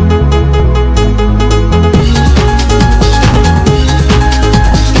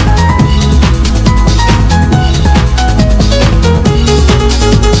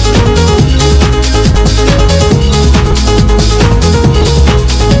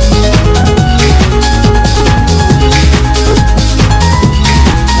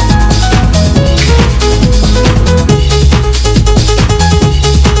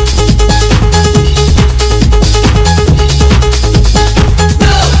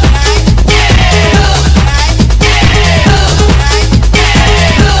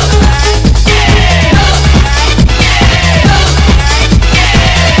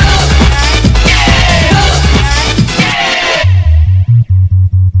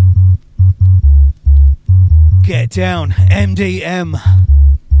 Down, MDM.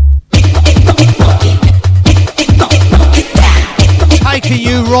 Taking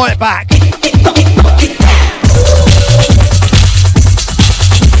you right back.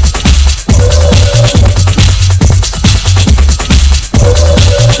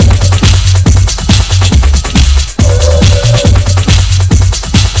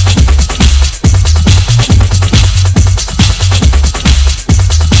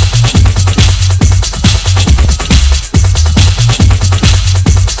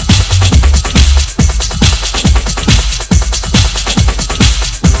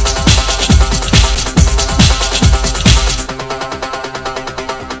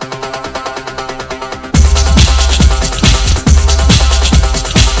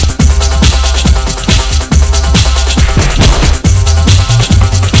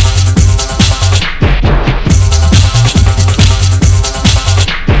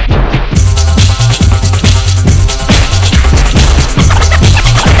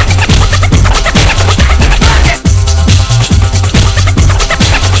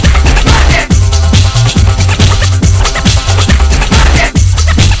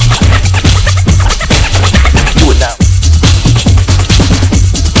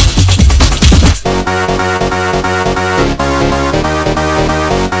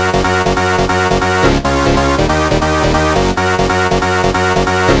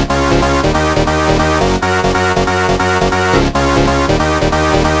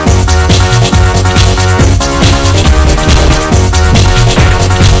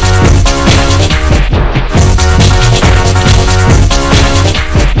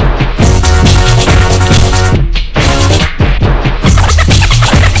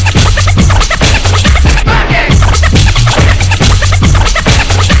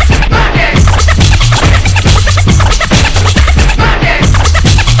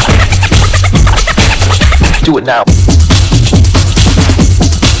 Do it now.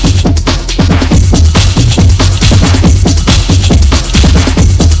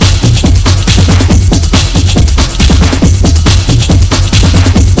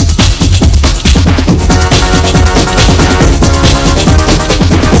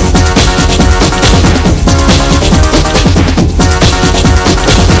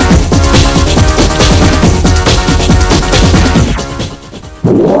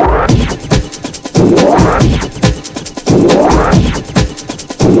 And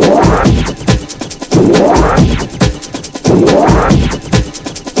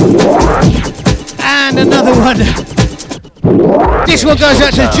another one. This one goes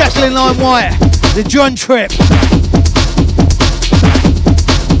out to Jacqueline Lime White, the John Trip.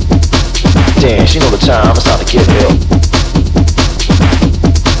 Damn, she know the time, it's time to get ill.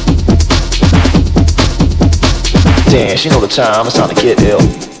 Damn, she know the time, it's time to get ill.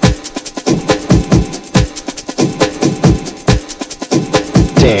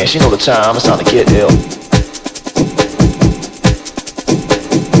 Damn, she know the time, it's time to get ill.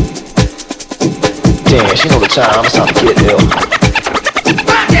 Damn, she know the time, it's time to get ill.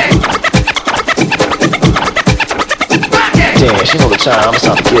 Damn, she know the time, it's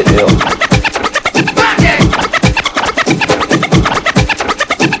time to get ill.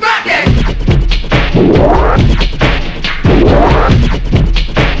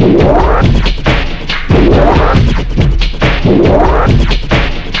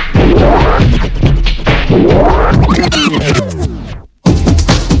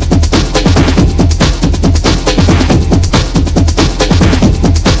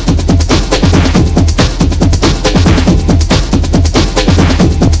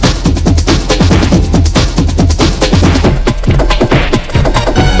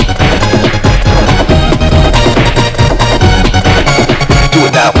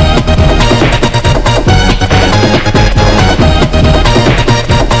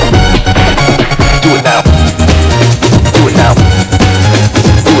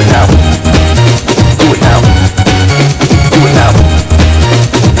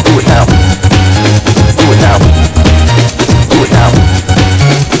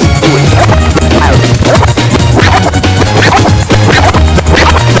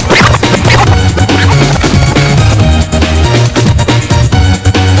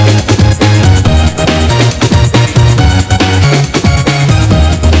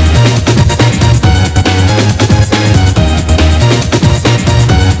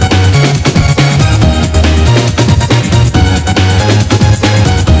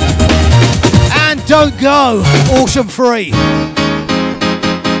 Don't go, Awesome Free.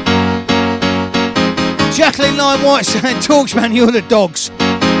 Jacqueline Lime White saying, Torchman, you're the dogs.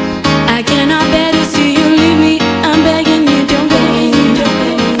 I cannot bear to see you leave me. I'm begging you, don't go.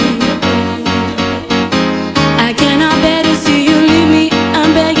 I cannot bear to see you leave me.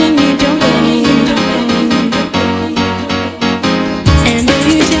 I'm begging you, don't go. And though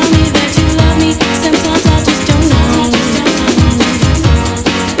you tell me that you love me, sometimes I just don't know.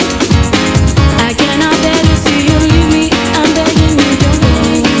 I cannot bear to see you leave me. I'm begging you, don't go.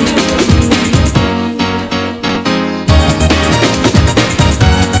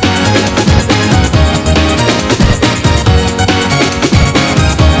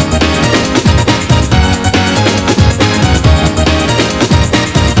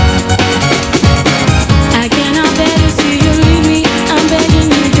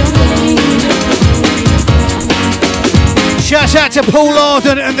 Shouts out to Paul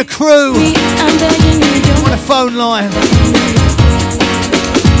Arden and the crew on the phone line.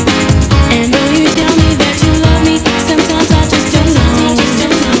 And though you tell me that you love me, sometimes I just don't know.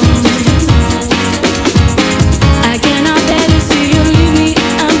 I cannot bear to see you leave me.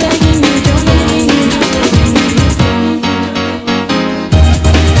 I'm begging you, don't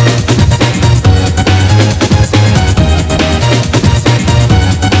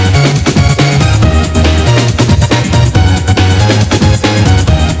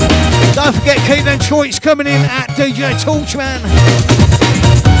Don't forget, keep them choice coming in at DJ Torchman.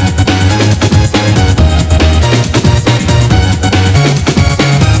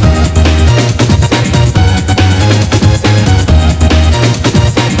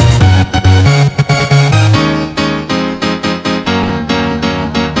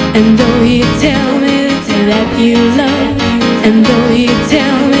 And though you tell me that you love, and though you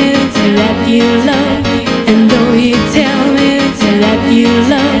tell me that you love, and though you tell me that you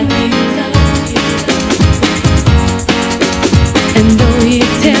love, and though you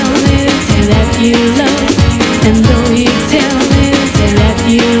tell me that you love, and though you tell me that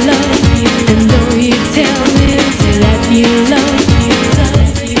you love, and though you tell me that you love.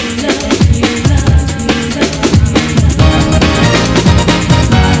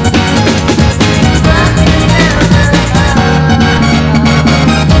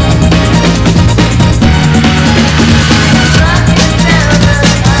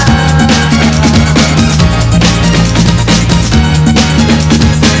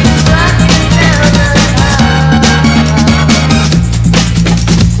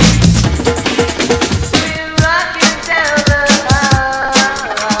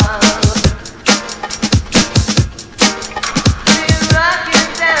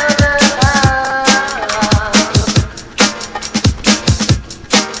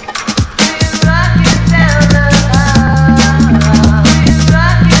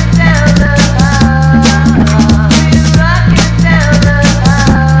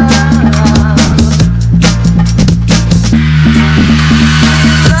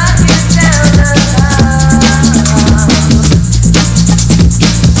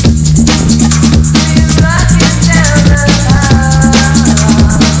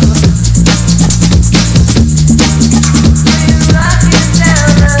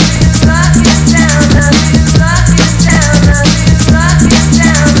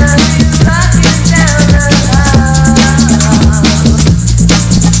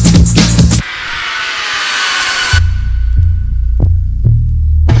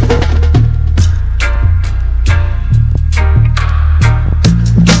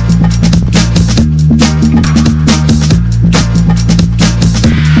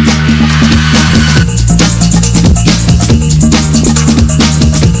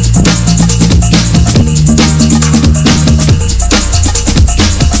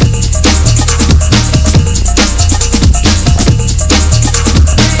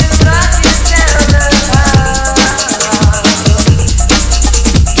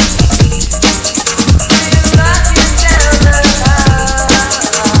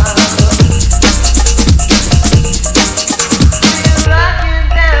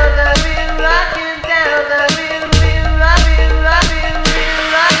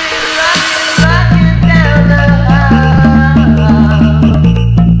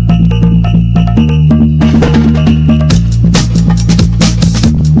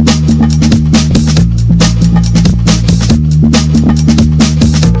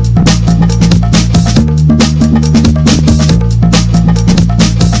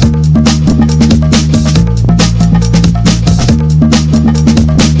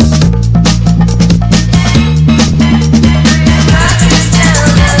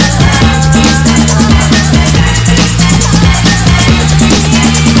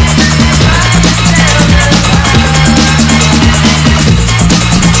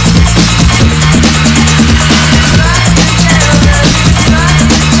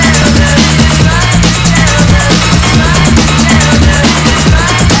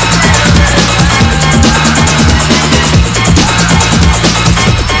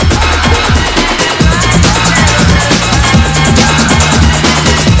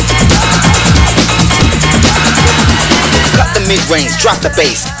 mid-range, drop the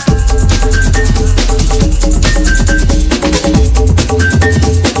bass.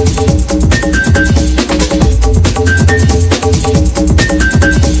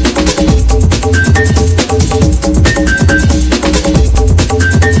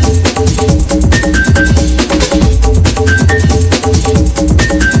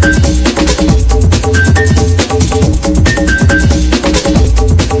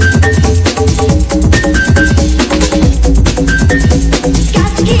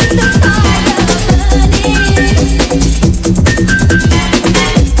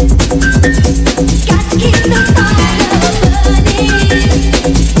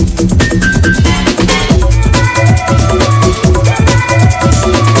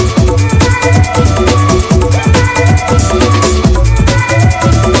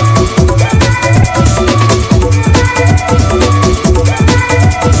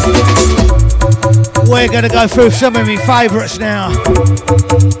 We're going to go through some of my favourites now.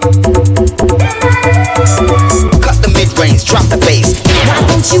 Cut the mid-range, drop the bass. Why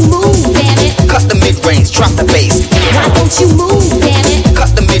don't you move, damn it? Cut the mid-range, drop the bass. Why don't you move, damn it?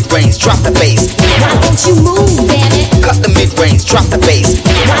 Cut the mid-range, drop the bass. Why don't you move, damn it? Cut the mid-range, drop the bass.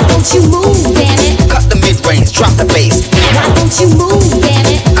 Why don't you move, damn it? Cut the mid-range, drop the bass. Why don't you move, damn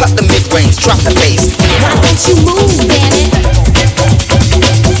it? Cut the mid-range, drop the bass. Why don't you move, damn it?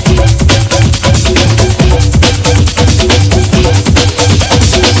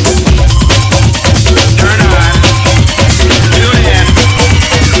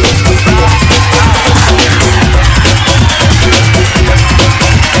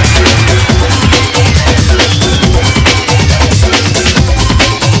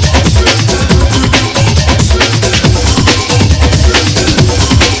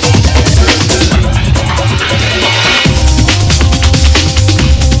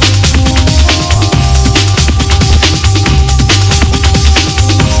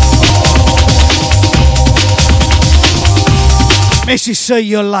 Mrs. C,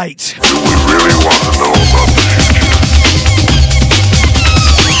 you're late. Do we really want to know about the future?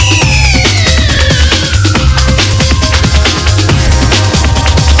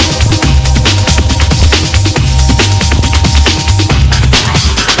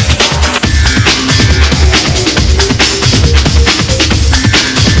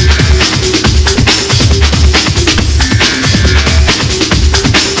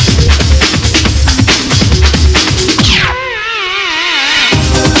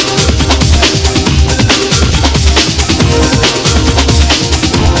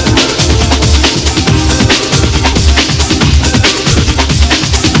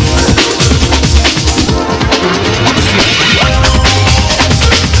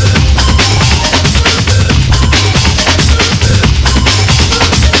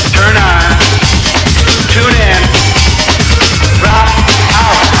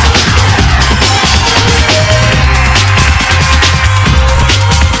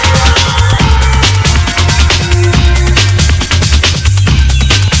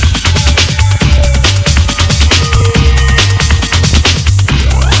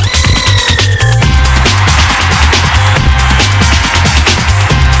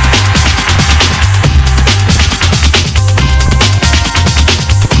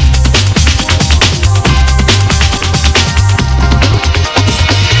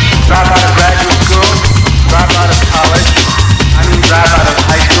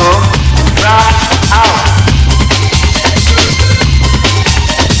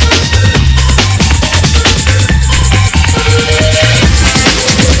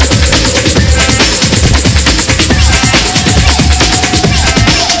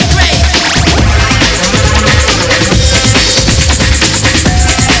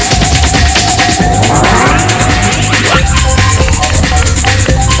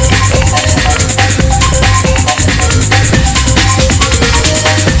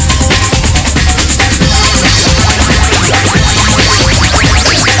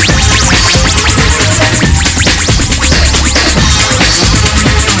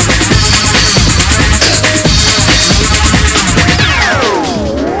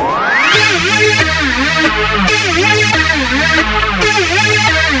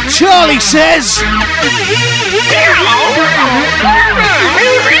 Charlie says.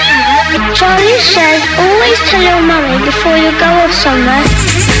 Charlie says, always tell your mummy before you go off somewhere.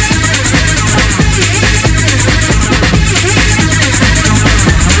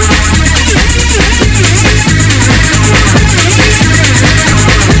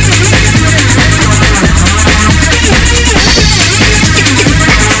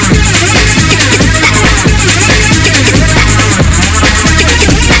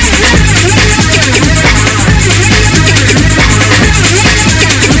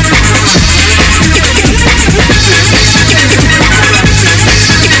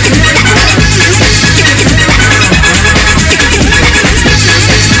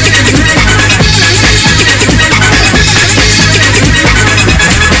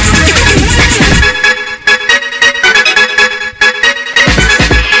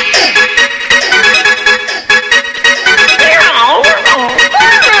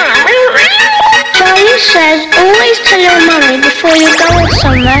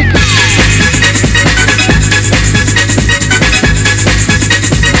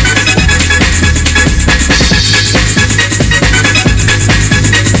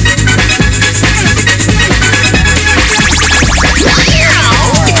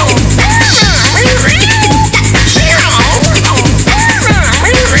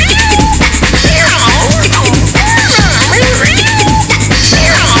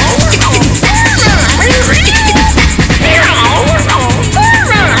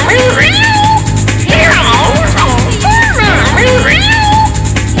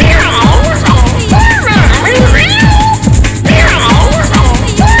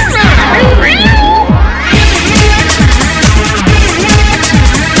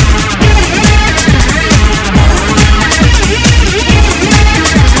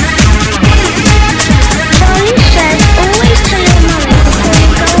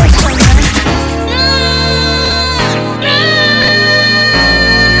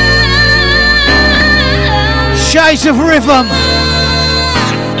 days of rhythm.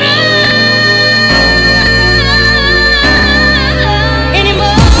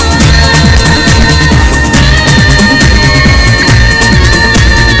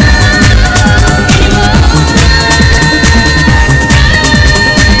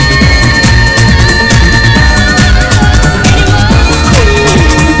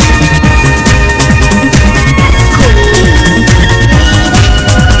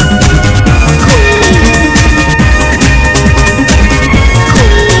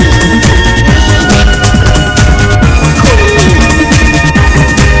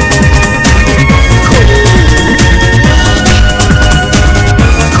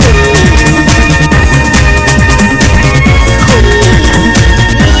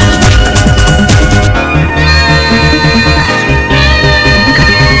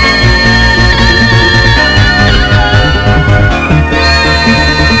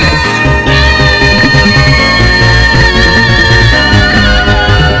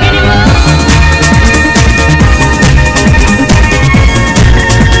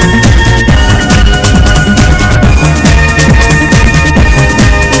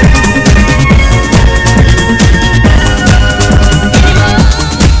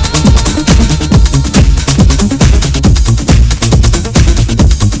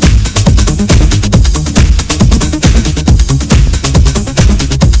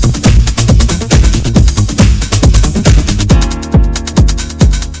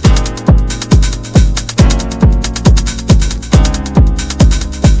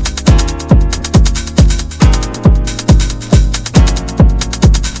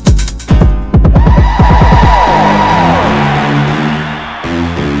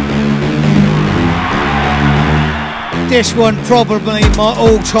 This one probably my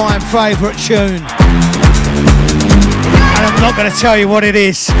all-time favourite tune, and I'm not going to tell you what it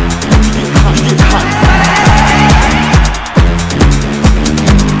is.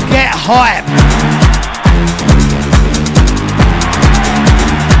 Get hype.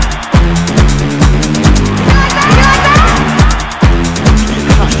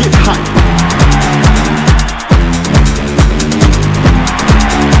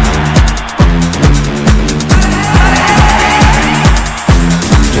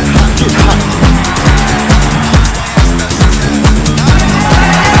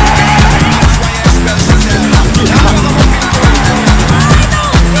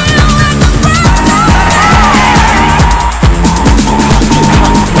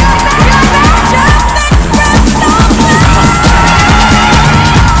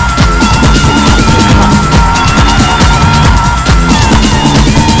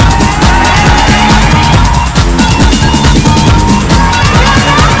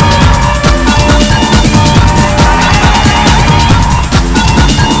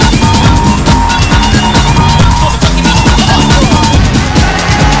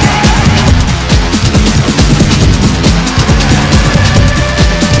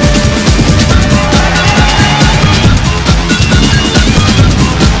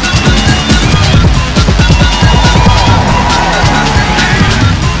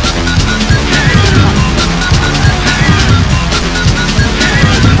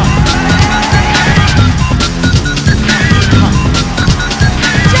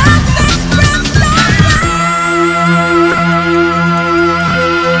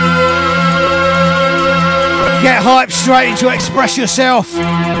 Hype straight into Express Yourself. We've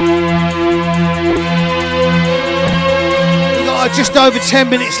got just over 10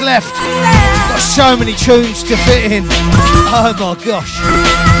 minutes left. We've got so many tunes to fit in. Oh my gosh.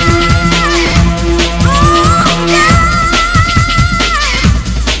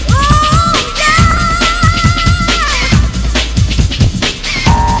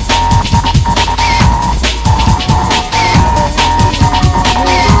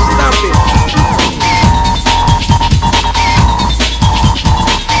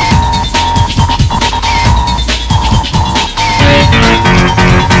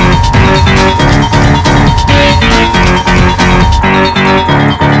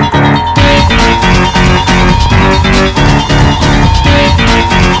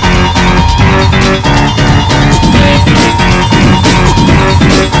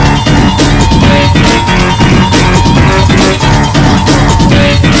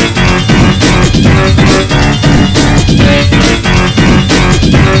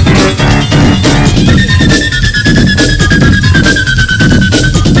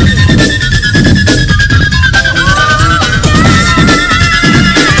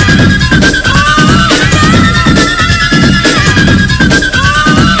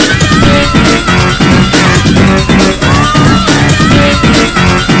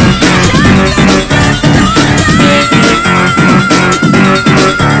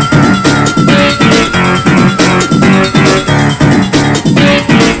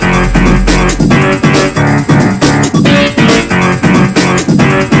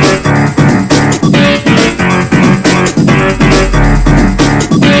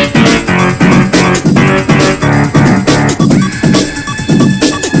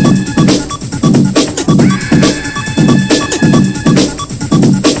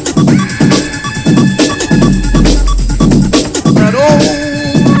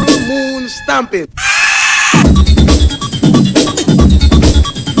 jumping.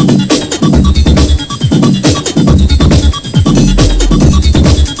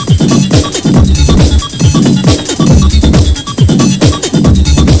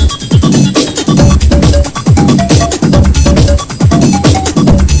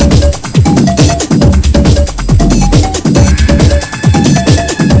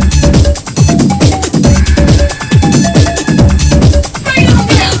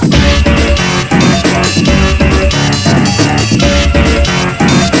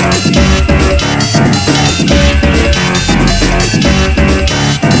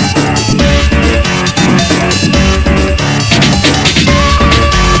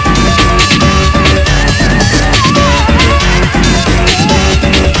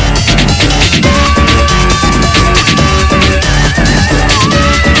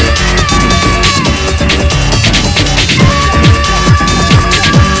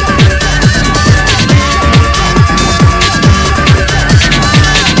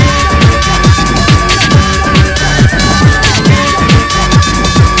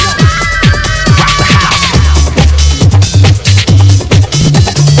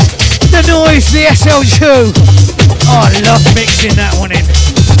 The SL2. Oh, I love mixing that one in.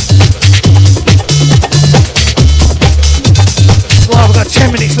 Well, we've got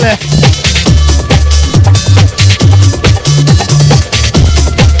 10 minutes left.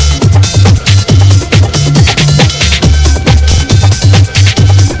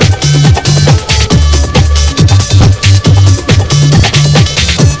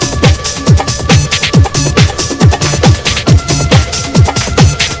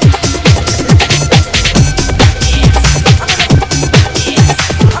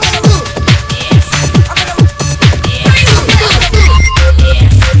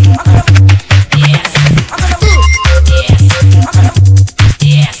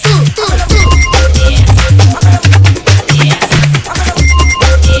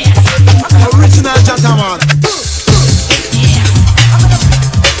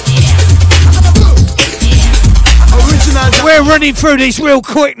 We're running through these real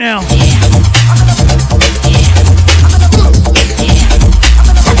quick now.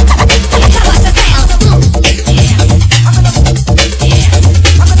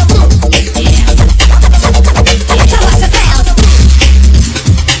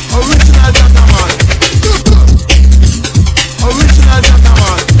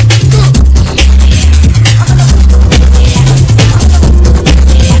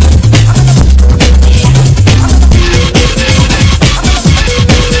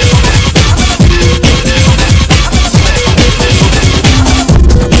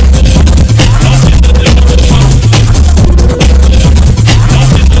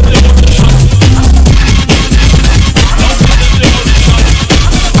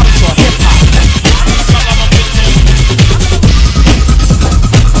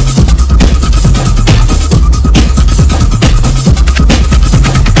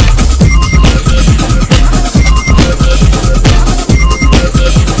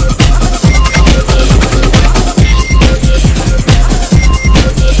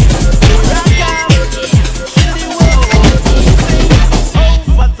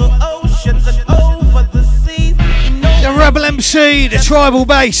 The tribal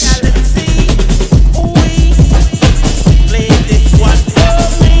bass.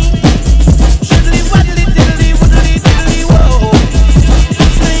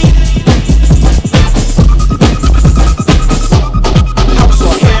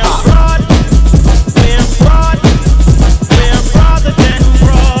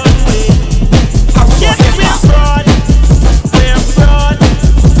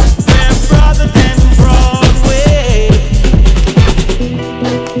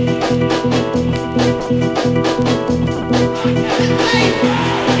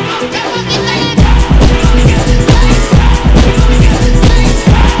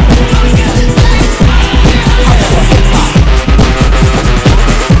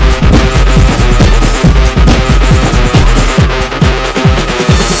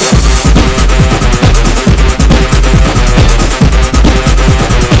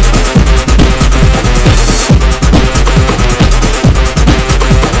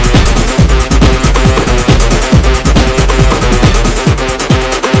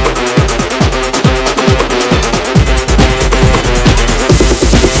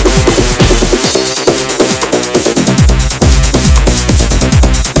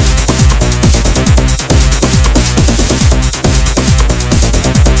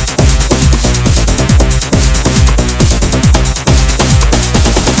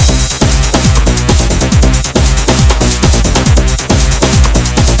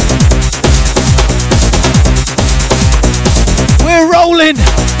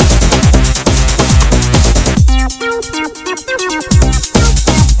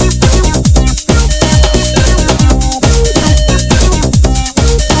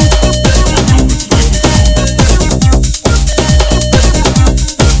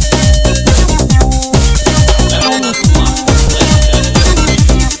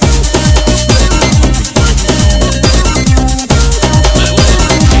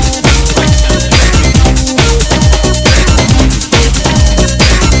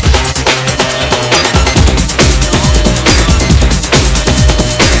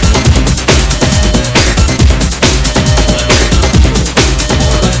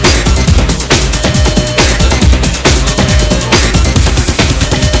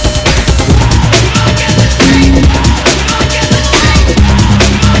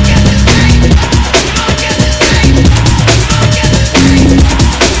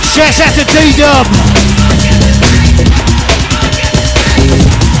 D-Dub.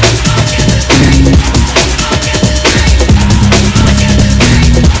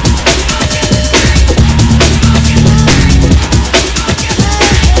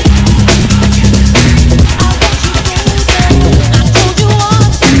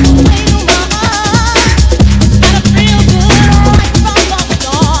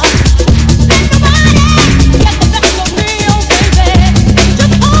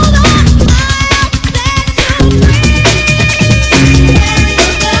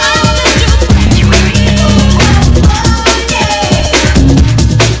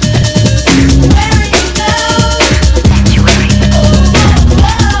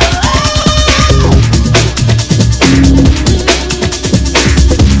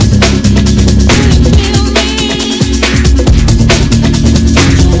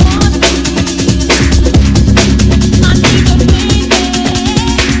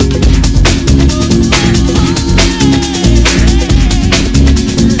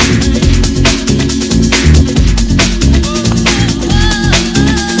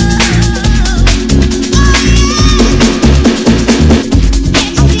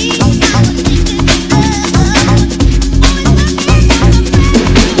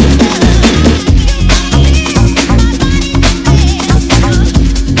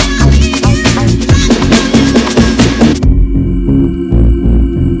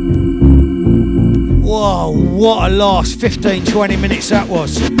 What a last 15-20 minutes that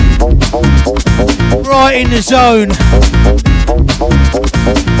was. Right in the zone.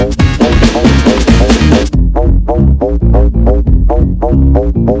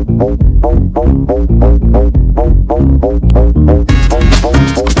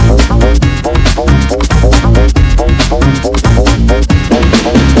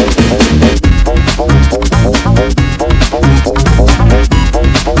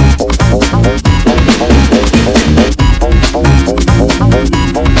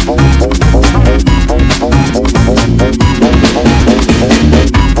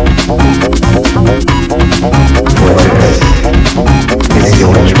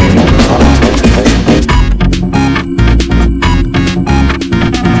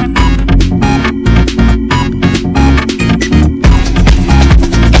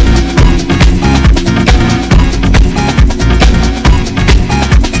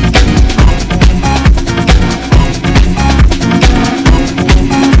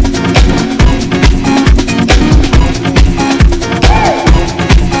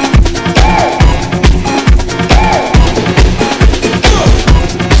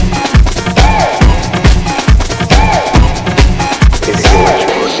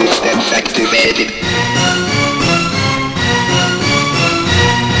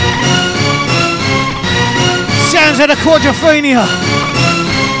 Sounds of the Quadrophenia.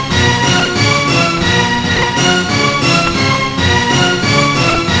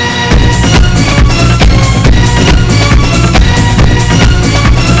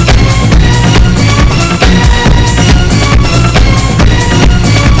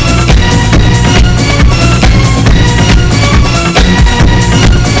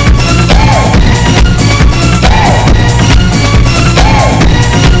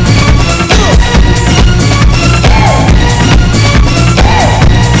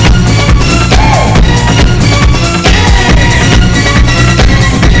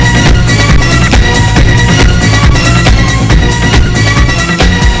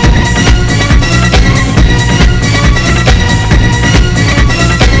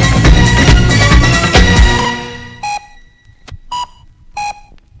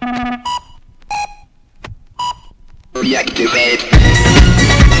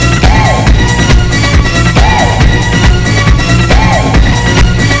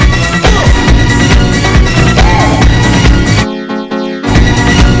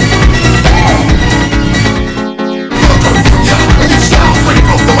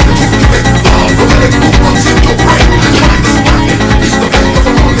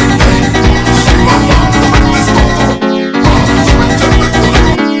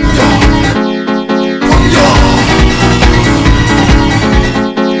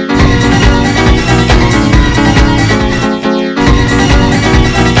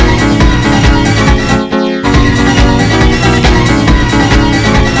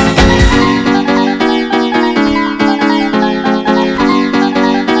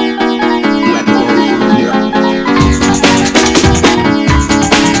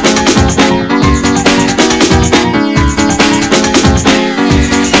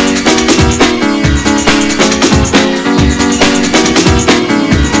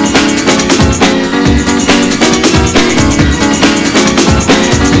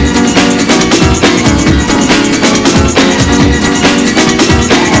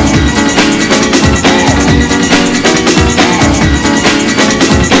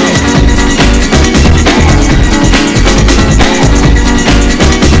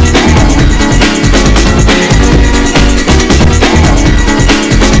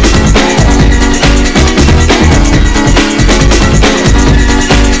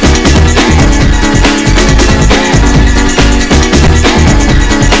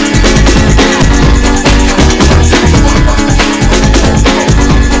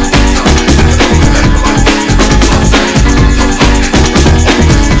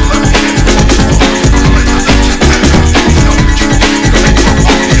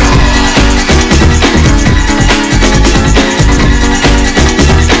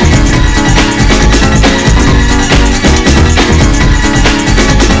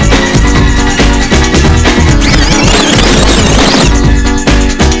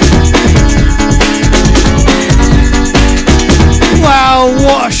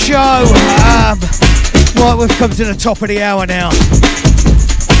 go. Right, we've come to the top of the hour now.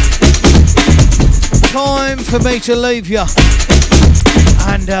 Time for me to leave you.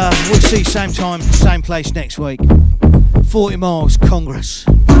 And we'll see you same time, same place next week. 40 Miles Congress.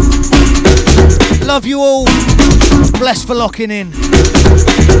 Love you all. Bless for locking in.